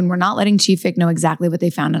Peters and Boone were not letting Chief Vic know exactly what they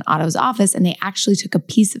found in Otto's office, and they actually took a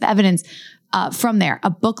piece of evidence from there, a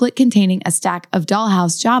booklet containing a stack of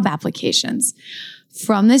dollhouse job applications.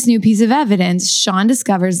 From this new piece of evidence, Sean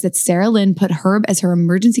discovers that Sarah Lynn put Herb as her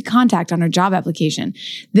emergency contact on her job application.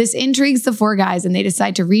 This intrigues the four guys, and they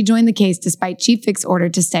decide to rejoin the case despite Chief Vic's order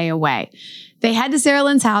to stay away. They head to Sarah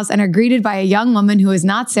Lynn's house and are greeted by a young woman who is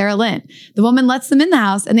not Sarah Lynn. The woman lets them in the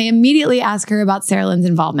house, and they immediately ask her about Sarah Lynn's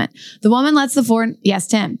involvement. The woman lets the four, yes,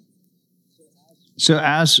 Tim. So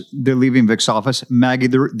as they're leaving Vic's office, Maggie,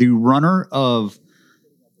 the runner of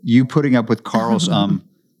you putting up with Carl's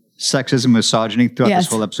sexism, misogyny throughout this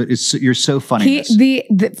whole episode, you're so funny.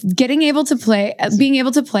 Being able to play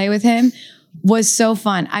with him was so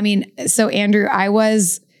fun. I mean, so Andrew,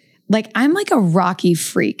 I'm like a Rocky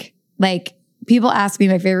freak. Like, people ask me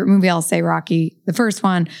my favorite movie, I'll say Rocky, the first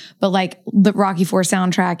one, but like the Rocky IV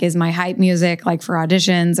soundtrack is my hype music, like for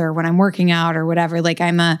auditions or when I'm working out or whatever. Like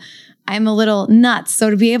I'm a little nuts.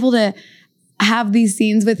 So to be able to have these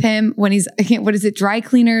scenes with him when he's, what is it? Dry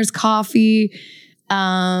cleaners, coffee.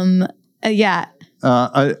 A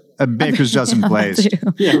baker's dozen plays.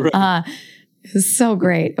 Yeah, right. It was so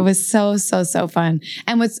great. It was so fun.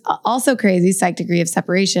 And what's also crazy, Psych degree of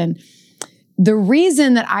separation, the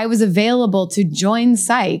reason that I was available to join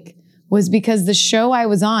Psych was because the show I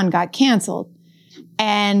was on got canceled.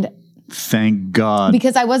 And thank God.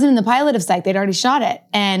 Because I wasn't in the pilot of Psych. They'd already shot it.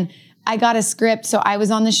 And I got a script. So I was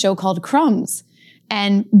on this show called Crumbs.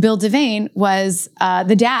 And Bill Devane was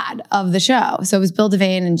the dad of the show. So it was Bill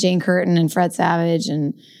Devane and Jane Curtin and Fred Savage.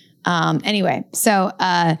 And anyway, so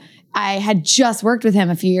I had just worked with him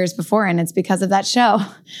a few years before, and it's because of that show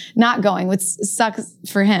not going, which sucks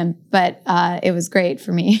for him, but it was great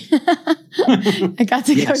for me. I got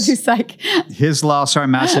to go do Psych. His loss, our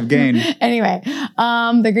massive gain. Anyway,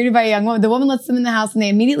 they're greeted by a young woman. The woman lets them in the house, and they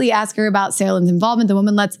immediately ask her about Sarah Lynn's involvement. The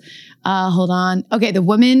woman lets the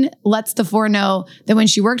woman lets the four know that when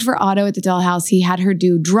she worked for Otto at the dollhouse, he had her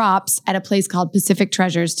do drops at a place called Pacific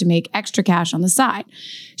Treasures to make extra cash on the side.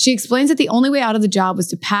 She explains that the only way out of the job was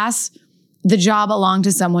to pass the job along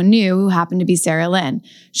to someone new who happened to be Sarah Lynn.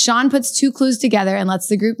 Sean puts two clues together and lets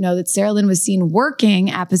the group know that Sarah Lynn was seen working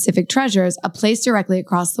at Pacific Treasures, a place directly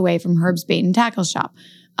across the way from Herb's bait and tackle shop.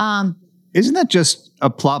 Isn't that just a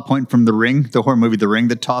plot point from The Ring, the horror movie The Ring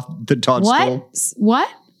that Todd stole? What?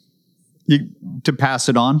 To pass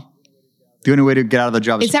it on. The only way to get out of the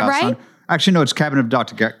job is to that pass it right? on. Actually, no, it's Cabinet of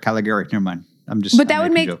Dr. Caligari. Never mind. But that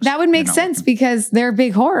would make sense because they're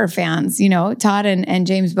big horror fans. You know, Todd and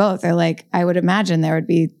James both are like, I would imagine there would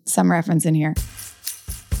be some reference in here.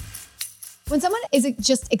 When someone is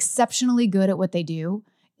just exceptionally good at what they do,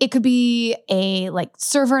 it could be a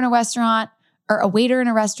server in a restaurant, or a waiter in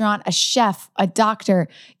a restaurant, a chef, a doctor.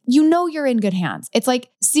 You know you're in good hands. It's like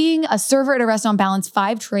seeing a server at a restaurant balance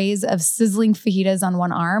 5 trays of sizzling fajitas on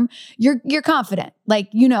one arm. You're confident. Like,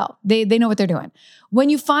 you know, they know what they're doing. When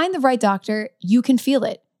you find the right doctor, you can feel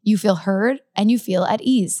it. You feel heard and you feel at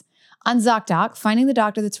ease. On ZocDoc, finding the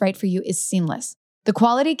doctor that's right for you is seamless. The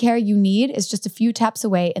quality care you need is just a few taps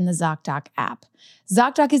away in the ZocDoc app.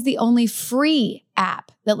 ZocDoc is the only free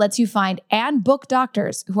app that lets you find and book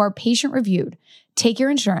doctors who are patient-reviewed, take your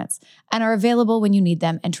insurance, and are available when you need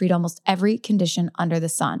them and treat almost every condition under the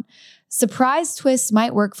sun. Surprise twists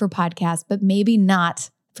might work for podcasts, but maybe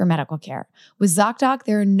not for medical care. With ZocDoc,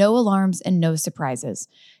 there are no alarms and no surprises.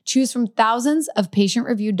 Choose from thousands of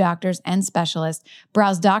patient-reviewed doctors and specialists,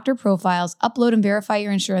 browse doctor profiles, upload and verify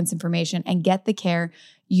your insurance information, and get the care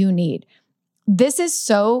you need. This is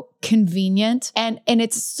so convenient and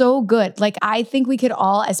it's so good. Like, I think we could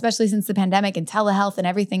all, especially since the pandemic and telehealth and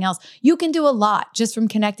everything else, you can do a lot just from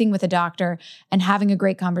connecting with a doctor and having a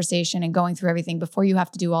great conversation and going through everything before you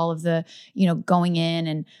have to do all of the, going in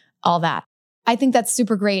and all that. I think that's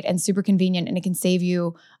super great and super convenient, and it can save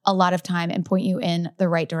you a lot of time and point you in the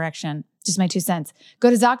right direction. Just my 2 cents.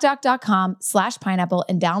 Go to ZocDoc.com/pineapple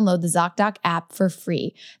and download the ZocDoc app for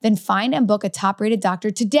free. Then find and book a top-rated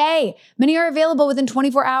doctor today. Many are available within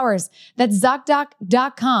 24 hours. That's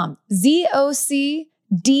ZocDoc.com,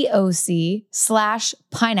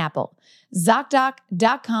 ZocDoc/pineapple.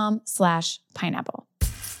 ZocDoc.com/pineapple.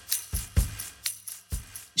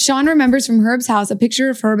 Sean remembers from Herb's house a picture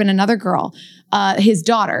of Herb and another girl, his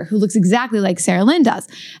daughter, who looks exactly like Sarah Lynn does.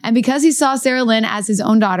 And because he saw Sarah Lynn as his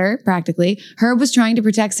own daughter, practically, Herb was trying to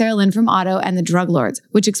protect Sarah Lynn from Otto and the drug lords,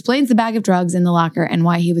 which explains the bag of drugs in the locker and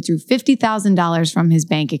why he withdrew $50,000 from his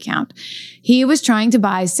bank account. He was trying to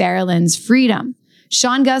buy Sarah Lynn's freedom.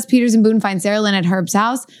 Sean, Gus, Peters, and Boone find Sarah Lynn at Herb's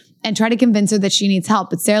house and try to convince her that she needs help,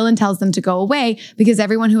 but Sarah Lynn tells them to go away because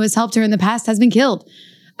everyone who has helped her in the past has been killed.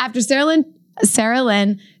 After Sarah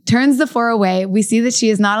Lynn turns the 4 away, we see that she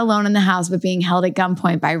is not alone in the house, but being held at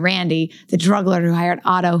gunpoint by Randy, the drug lord who hired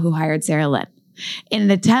Otto, who hired Sarah Lynn. In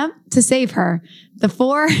an attempt to save her, the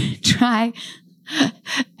 4 try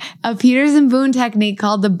a Peters and Boone technique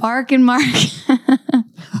called the bark and mark.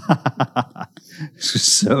 This was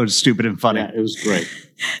so stupid and funny. Yeah, it was great.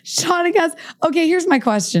 Sean and Gus, okay, here's my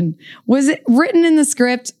question. Was it written in the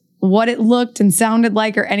script what it looked and sounded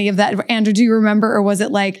like or any of that? Andrew, do you remember? Or was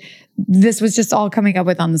it like this was just all coming up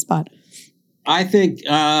with on the spot? I think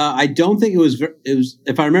I don't think it was.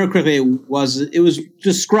 If I remember correctly, it was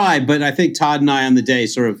described. But I think Todd and I on the day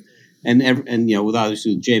sort of and with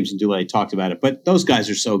obviously James and Dulé talked about it. But those guys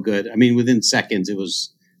are so good. I mean, within seconds,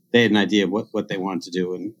 they had an idea of what they wanted to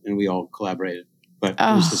do, and we all collaborated. But it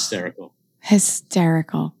was hysterical.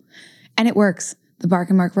 Hysterical, and it works. The bark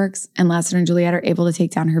and mark works, and Lassiter and Juliet are able to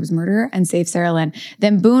take down Herb's murderer and save Sarah Lynn.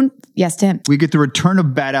 Then Boone, yes, Tim. We get the return of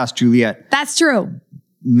badass Juliet. That's true.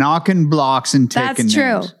 Knocking blocks and taking That's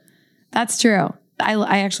true. names. That's true.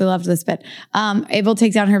 I actually loved this bit. Able to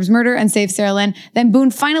take down Herb's murder and save Sarah Lynn. Then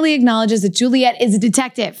Boone finally acknowledges that Juliet is a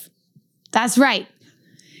detective. That's right.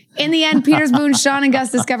 In the end, Peters, Boone, Sean, and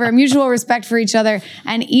Gus discover a mutual respect for each other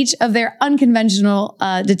and each of their unconventional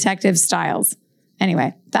detective styles.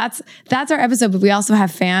 Anyway, that's our episode. But we also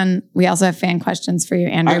have fan questions for you,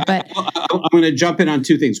 Andrew. But I'm going to jump in on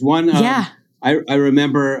 2 things. One, I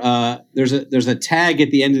remember there's a tag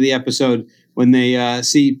at the end of the episode when they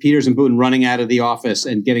see Peters and Boone running out of the office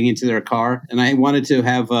and getting into their car, and I wanted to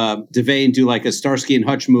have Devane do like a Starsky and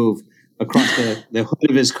Hutch move across the hood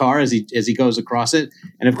of his car as he goes across it.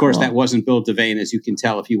 And of course, that wasn't Bill Devane, as you can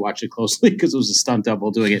tell if you watch it closely, because it was a stunt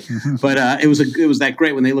double doing it. But it was that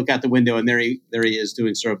great when they look out the window and there he is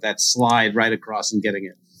doing sort of that slide right across and getting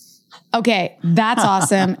it. Okay, that's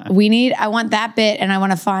awesome. I want that bit, and I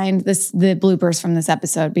want to find the bloopers from this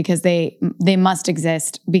episode because they must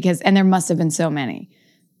exist and there must have been so many.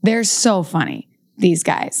 They're so funny, these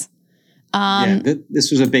guys.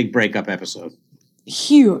 This was a big breakup episode.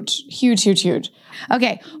 Huge.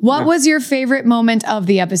 Okay, what was your favorite moment of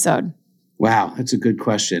the episode? Wow, that's a good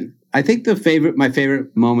question. I think my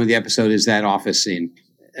favorite moment of the episode is that office scene,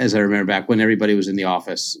 as I remember back when everybody was in the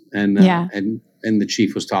office and the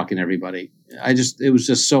chief was talking to everybody. It was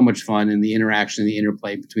just so much fun, and the interaction, the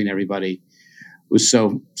interplay between everybody was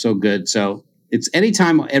so good. So it's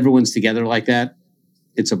anytime everyone's together like that,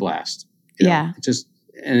 it's a blast. And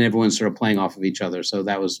everyone's sort of playing off of each other. So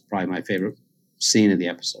that was probably my favorite scene of the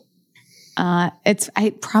episode. It's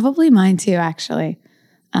probably mine too, actually.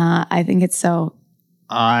 I think it's so.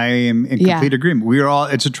 I am in complete agreement.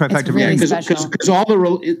 It's a trifecta.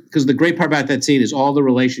 Because the great part about that scene is all the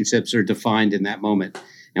relationships are defined in that moment,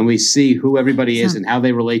 and we see who everybody is and how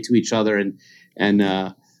they relate to each other, and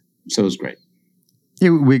so it's great. Yeah,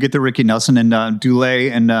 we get the Ricky Nelson and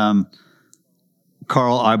Dulé and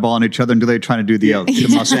Carl eyeballing each other, and Dulé trying to do the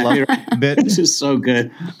muscle up bit. It's just so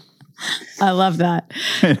good. I love that.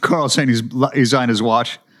 And Carl saying he's on his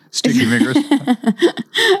watch, sticky fingers.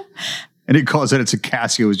 And he calls it's a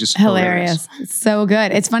Casio. It was just hilarious. So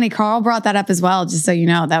good. It's funny. Carl brought that up as well, just so you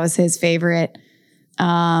know. That was his favorite.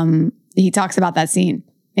 He talks about that scene.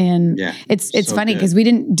 And it's so funny because we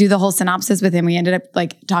didn't do the whole synopsis with him. We ended up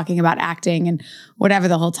like talking about acting and whatever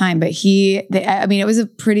the whole time. But it was a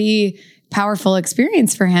pretty powerful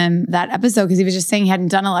experience for him, that episode, because he was just saying he hadn't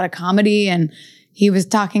done a lot of comedy, and he was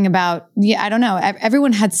talking about, I don't know.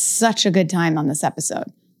 Everyone had such a good time on this episode.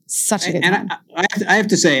 Such a good time. And I have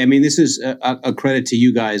to say, I mean, this is a credit to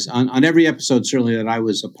you guys. On every episode, certainly that I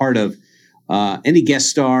was a part of, any guest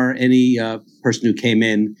star, any person who came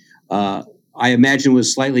in, I imagine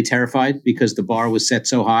was slightly terrified because the bar was set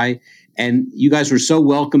so high. And you guys were so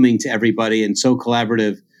welcoming to everybody and so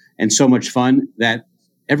collaborative and so much fun that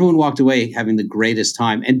everyone walked away having the greatest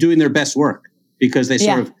time and doing their best work, because they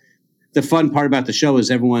sort of, the fun part about the show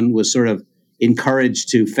is everyone was sort of encouraged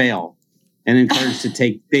to fail and encouraged to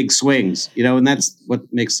take big swings, and that's what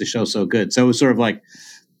makes the show so good. So it was sort of like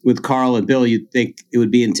with Carl and Bill, you'd think it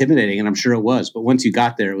would be intimidating, and I'm sure it was. But once you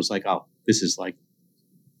got there, it was like, oh, this is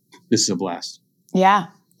a blast. Yeah.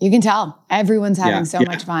 You can tell everyone's having so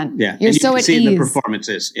much fun. Yeah. You're and so you can at see ease. in the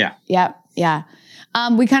performances. Yeah. Yeah. Yeah.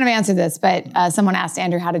 We kind of answered this, but someone asked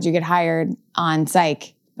Andrew, how did you get hired on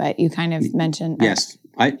Psych? But you kind of mentioned. Yes.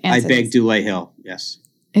 I begged Dulé Hill. Yes.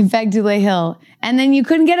 I begged Dulé Hill. And then you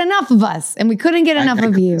couldn't get enough of us, and we couldn't get enough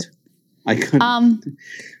of you. I couldn't.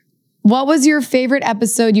 What was your favorite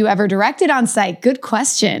episode you ever directed on Psych? Good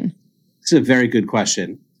question. It's a very good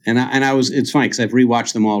question. And it's funny because I've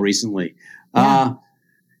rewatched them all recently. Yeah.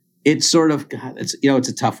 It's sort of, it's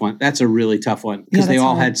a tough one. That's a really tough one because they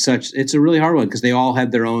all had it's a really hard one because they all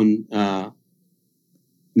had their own,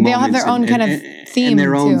 they all have their own kind of theme and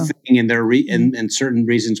their own too. thing and their and certain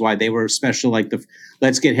reasons why they were special. Like the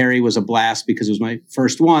Let's Get Harry was a blast because it was my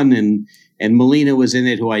first one, and Melina was in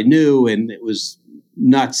it, who I knew, and it was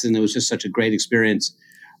nuts, and it was just such a great experience.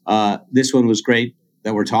 This one was great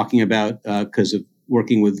that we're talking about because of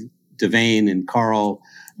working with Devane and Carl,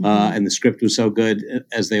 and the script was so good,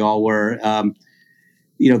 as they all were.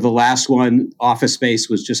 The last one, Office Space,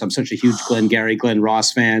 was just, I'm such a huge Glenn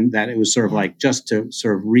Ross fan that it was sort of like, just to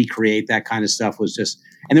sort of recreate that kind of stuff was just,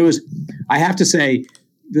 and it was, I have to say,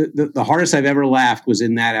 the hardest I've ever laughed was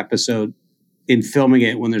in that episode in filming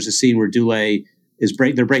it, when there's a scene where Dulé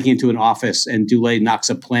they're breaking into an office and Dulé knocks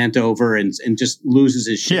a plant over and just loses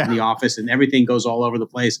his shit in the office, and everything goes all over the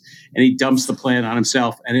place, and he dumps the plant on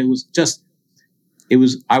himself. And I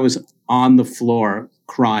was on the floor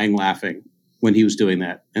crying, laughing when he was doing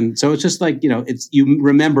that. And so it's just like, you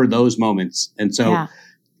remember those moments. And so,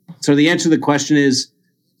 so the answer to the question is,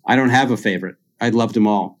 I don't have a favorite. I loved them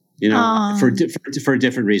all, for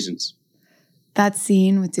different reasons. That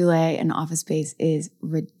scene with Dulé in Office Space is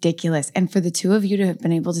ridiculous. And for the two of you to have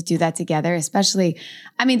been able to do that together, especially,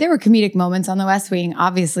 I mean, there were comedic moments on the West Wing,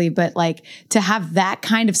 obviously, but like to have that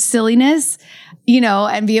kind of silliness,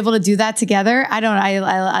 and be able to do that together.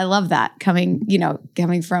 I love that coming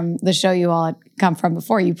from the show you all had come from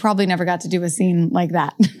before. You probably never got to do a scene like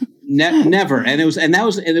that. Never. And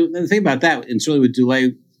the thing about that, and certainly with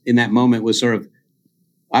Dulé in that moment, was sort of,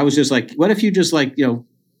 I was just like, what if you just like,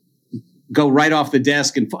 go right off the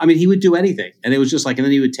desk, and he would do anything, and it was just like, and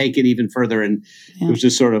then he would take it even further, and it was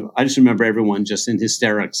just sort of, I just remember everyone just in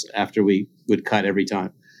hysterics after we would cut every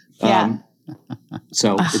time.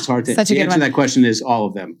 So it's hard to answer that question. Is all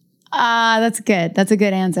of them. That's good. That's a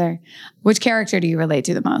good answer. Which character do you relate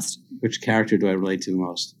to the most? Which character do I relate to the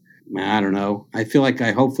most? I don't know. I feel like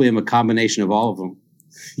I hopefully am a combination of all of them,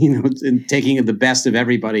 and taking the best of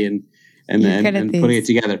everybody and putting it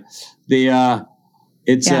together.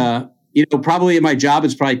 Probably in my job,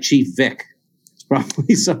 it's probably Chief Vic. It's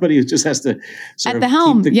probably somebody who just has to sort of at the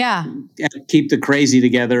helm, keep the crazy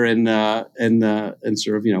together and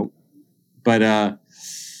sort of, but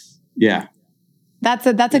yeah. That's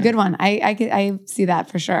a good one. I see that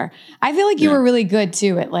for sure. I feel like you were really good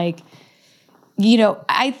too at like,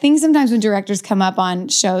 I think sometimes when directors come up on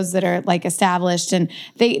shows that are like established and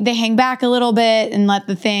they hang back a little bit and let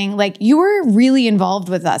the thing, like you were really involved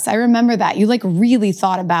with us. I remember that. You like really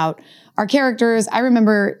thought about our characters. I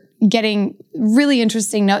remember getting really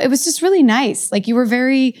interesting notes. It was just really nice. Like you were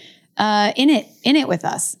very in it with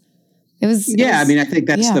us. It was. I think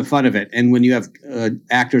that's the fun of it. And when you have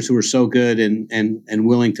actors who are so good and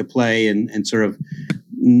willing to play and sort of,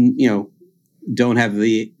 don't have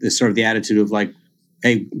the sort of the attitude of like,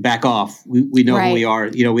 hey, back off. We know who we are.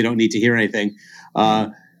 We don't need to hear anything.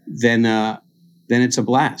 Then it's a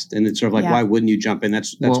blast. And it's sort of like, why wouldn't you jump in?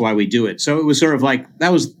 That's why we do it. So it was sort of like,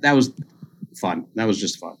 that was fun. That was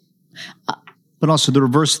just fun. But also the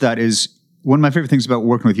reverse of that is, one of my favorite things about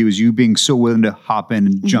working with you is you being so willing to hop in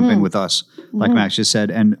and jump in with us, like Max just said.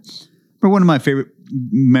 And one of my favorite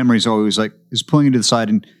memories always is pulling you to the side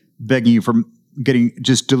and begging you for getting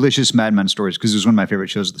just delicious Mad Men stories, because it was one of my favorite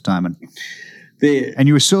shows at the time. And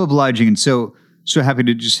you were so obliging and so So happy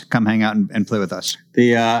to just come hang out and play with us.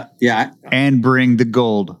 And bring the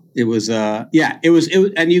gold. It was, and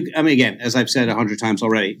you, I mean, again, as I've said 100 times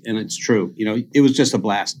already, and it's true, it was just a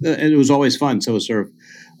blast. And it was always fun. So it was sort of,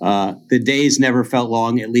 the days never felt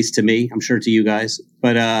long, at least to me, I'm sure to you guys,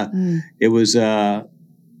 but it was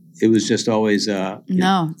just always, always the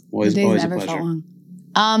days always never a pleasure. felt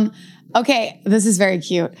long. Okay. This is very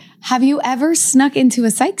cute. Have you ever snuck into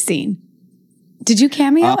a psych scene? Did you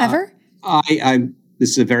cameo ever? This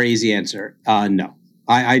is a very easy answer. No.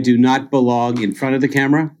 I do not belong in front of the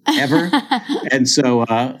camera ever. And so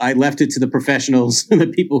I left it to the professionals and the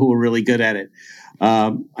people who were really good at it.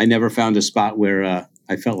 I never found a spot where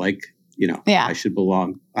I felt like, I should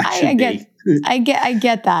belong. I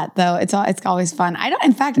get that though. It's always fun. I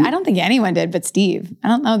don't think anyone did, but Steve. I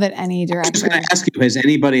don't know that any director. I was going to ask you, has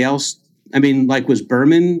anybody else, was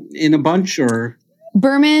Berman in a bunch or?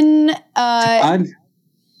 Berman, Todd?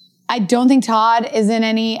 I don't think Todd is in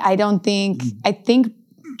any. I think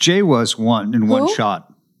Jay was one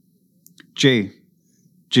shot. Jay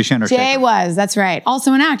Chandler. Jay was, that's right.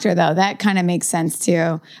 Also an actor though. That kind of makes sense too.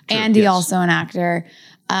 True, Andy also an actor.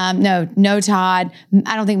 No Todd.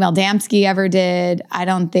 I don't think Mel Damsky ever did. I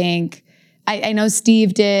don't think, I know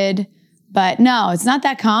Steve did, but no, it's not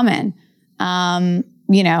that common. But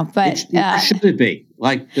should it be?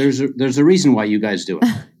 Like there's a reason why you guys do it.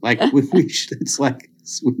 Like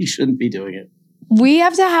we shouldn't be doing it. We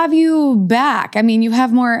have to have you back. I mean, you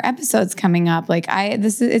have more episodes coming up.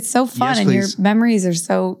 It's so fun, yes, and please. Your memories are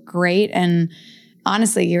so great. And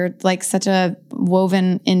honestly, you're like such a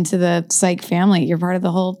woven into the psych family. You're part of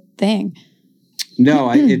the whole thing. No,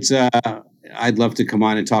 I'd love to come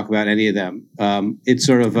on and talk about any of them. It's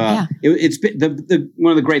sort of it's the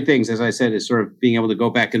one of the great things, as I said, is sort of being able to go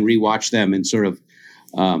back and rewatch them and sort of.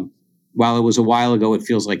 While it was a while ago, it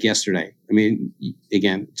feels like yesterday. I mean,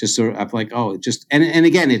 again, just sort of like, and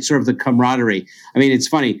again, it's sort of the camaraderie. I mean, it's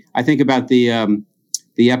funny. I think about the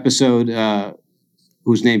episode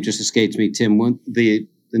whose name just escapes me, Tim. The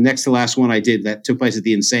next to last one I did that took place at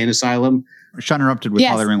the insane asylum. Sean Erupted with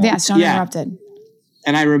Holly Ringwald. Yes, Sean Erupted.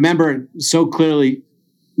 And I remember so clearly,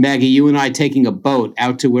 Maggie, you and I taking a boat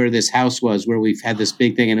out to where this house was, where we've had this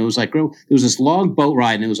big thing, and it was like there was this long boat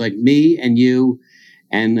ride, and it was like me and you.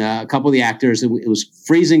 And a couple of the actors, and it was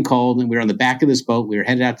freezing cold, and we were on the back of this boat. We were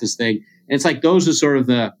headed out this thing. And it's like those are sort of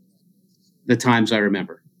the times I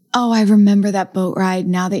remember. Oh, I remember that boat ride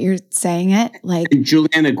now that you're saying it. And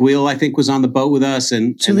Juliana Guil, I think, was on the boat with us.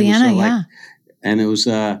 And Juliana, and it was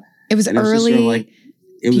early. It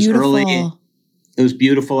was early. It was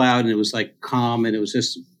beautiful out, and it was like calm, and it was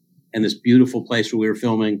just in this beautiful place where we were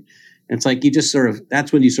filming. And it's like you just sort of,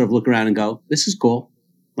 that's when you sort of look around and go, this is cool.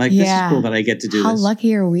 This is cool that I get to do this. How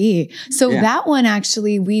lucky are we? So that one,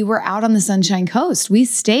 actually, we were out on the Sunshine Coast. We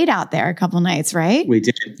stayed out there a couple nights, right? We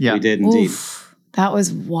did. Yeah. We did indeed. Oof, that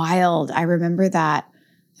was wild. I remember that.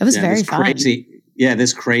 It was very fun.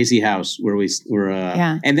 This crazy house where we were.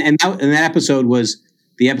 And that episode was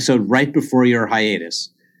the episode right before your hiatus,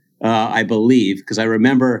 I believe, because I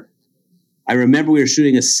remember we were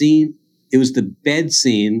shooting a scene. It was the bed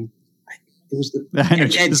scene. It was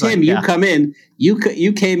and Tim, you come in.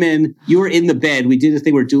 You came in. You were in the bed. We did a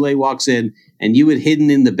thing where Dulé walks in, and you had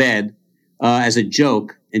hidden in the bed as a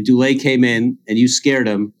joke. And Dulé came in, and you scared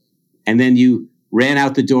him, and then you ran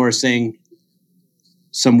out the door saying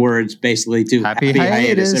some words, basically to happy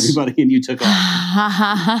hiatus, everybody, and you took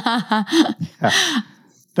off.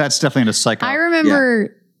 That's definitely a cycle.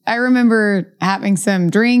 I remember having some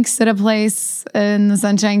drinks at a place in the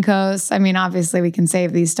Sunshine Coast. I mean, obviously we can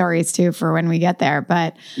save these stories too for when we get there,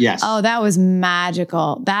 but yes. Oh, that was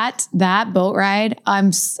magical. That boat ride,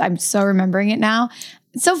 I'm so remembering it now.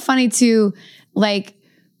 It's so funny too. Like,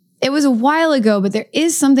 it was a while ago, but there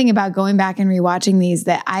is something about going back and rewatching these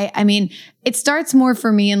that I mean, it starts more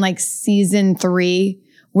for me in like season 3,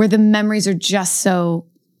 where the memories are just so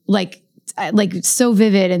like so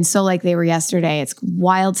vivid and so like they were yesterday. It's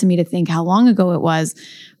wild to me to think how long ago it was,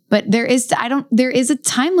 but there is a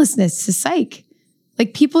timelessness to Psych.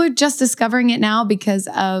 Like, people are just discovering it now because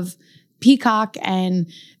of Peacock, and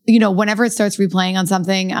whenever it starts replaying on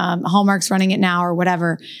something, Hallmark's running it now or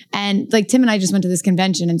whatever. And like, Tim and I just went to this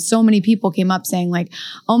convention, and so many people came up saying like,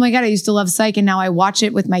 oh my God, I used to love Psych, and now I watch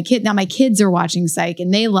it with my kid. Now my kids are watching Psych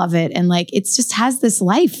and they love it. And like, it just has this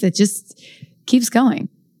life that just keeps going.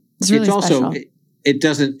 It's really special.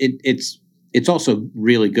 It's also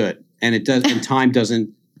really good, and it does. And time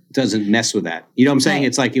doesn't mess with that. You know what I'm saying? Right.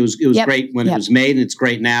 It's like it was great when it was made, and it's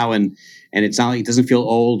great now, and it's not like it doesn't feel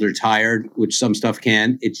old or tired, which some stuff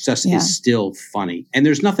can. It's just is still funny, and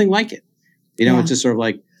there's nothing like it. It's just sort of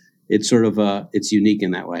like it's unique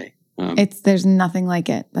in that way. There's nothing like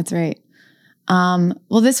it. That's right.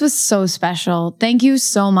 Well, this was so special. Thank you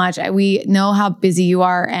so much. We know how busy you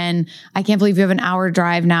are, and I can't believe you have an hour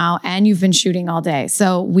drive now and you've been shooting all day.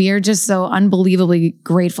 So we are just so unbelievably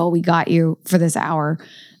grateful we got you for this hour,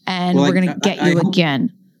 and we're going to get you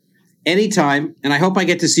again. Anytime. And I hope I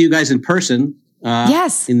get to see you guys in person.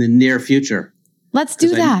 Yes. In the near future. Let's do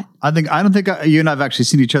that. I don't think you and I have actually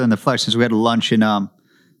seen each other in the flesh since we had a lunch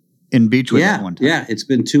in Beechwood at one time. Yeah. It's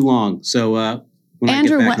been too long. So,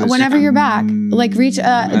 Andrew, whenever you're back, reach,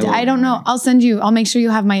 I don't know. I'll make sure you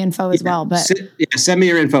have my info as well. But send me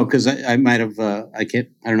your info, because I might have, I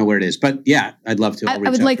don't know where it is, but yeah, I'd love to. I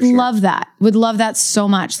would love that. Would love that so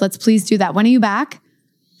much. Let's please do that. When are you back?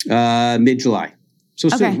 Mid-July. So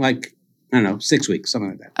okay. soon, I don't know, 6 weeks,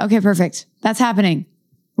 something like that. Okay, perfect. That's happening.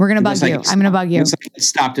 We're going to bug you. I'm going to bug you. Unless I get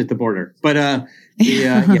stopped at the border. But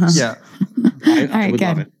yes. Yeah. I would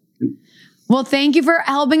love it. Well, thank you for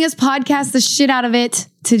helping us podcast the shit out of it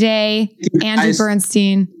today, Andrew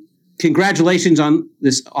Bernstein. Congratulations on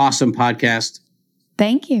this awesome podcast.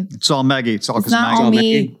 Thank you. It's all Maggie. It's not all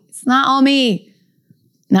me. It's not all me.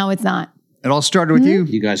 No, it's not. It all started with you.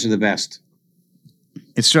 You guys are the best.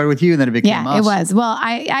 It started with you, and then it became us. Yeah, it was. Well,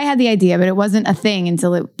 I had the idea, but it wasn't a thing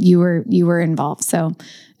until you were involved. So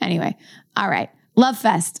anyway, all right. Love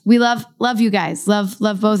Fest. We love you guys. Love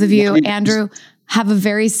both of you. Andrew, have a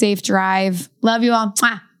very safe drive. Love you all.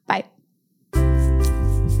 Mwah. Bye.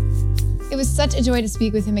 It was such a joy to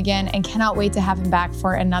speak with him again, and cannot wait to have him back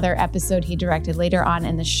for another episode he directed later on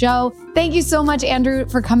in the show. Thank you so much, Andrew,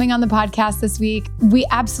 for coming on the podcast this week. We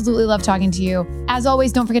absolutely love talking to you. As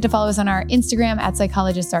always, don't forget to follow us on our Instagram at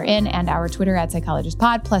PsychologistsAreIn and our Twitter at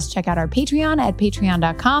PsychologistPod. Plus, check out our Patreon at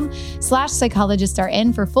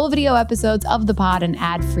patreon.com/PsychologistsAreIn for full video episodes of the pod and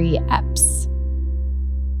ad-free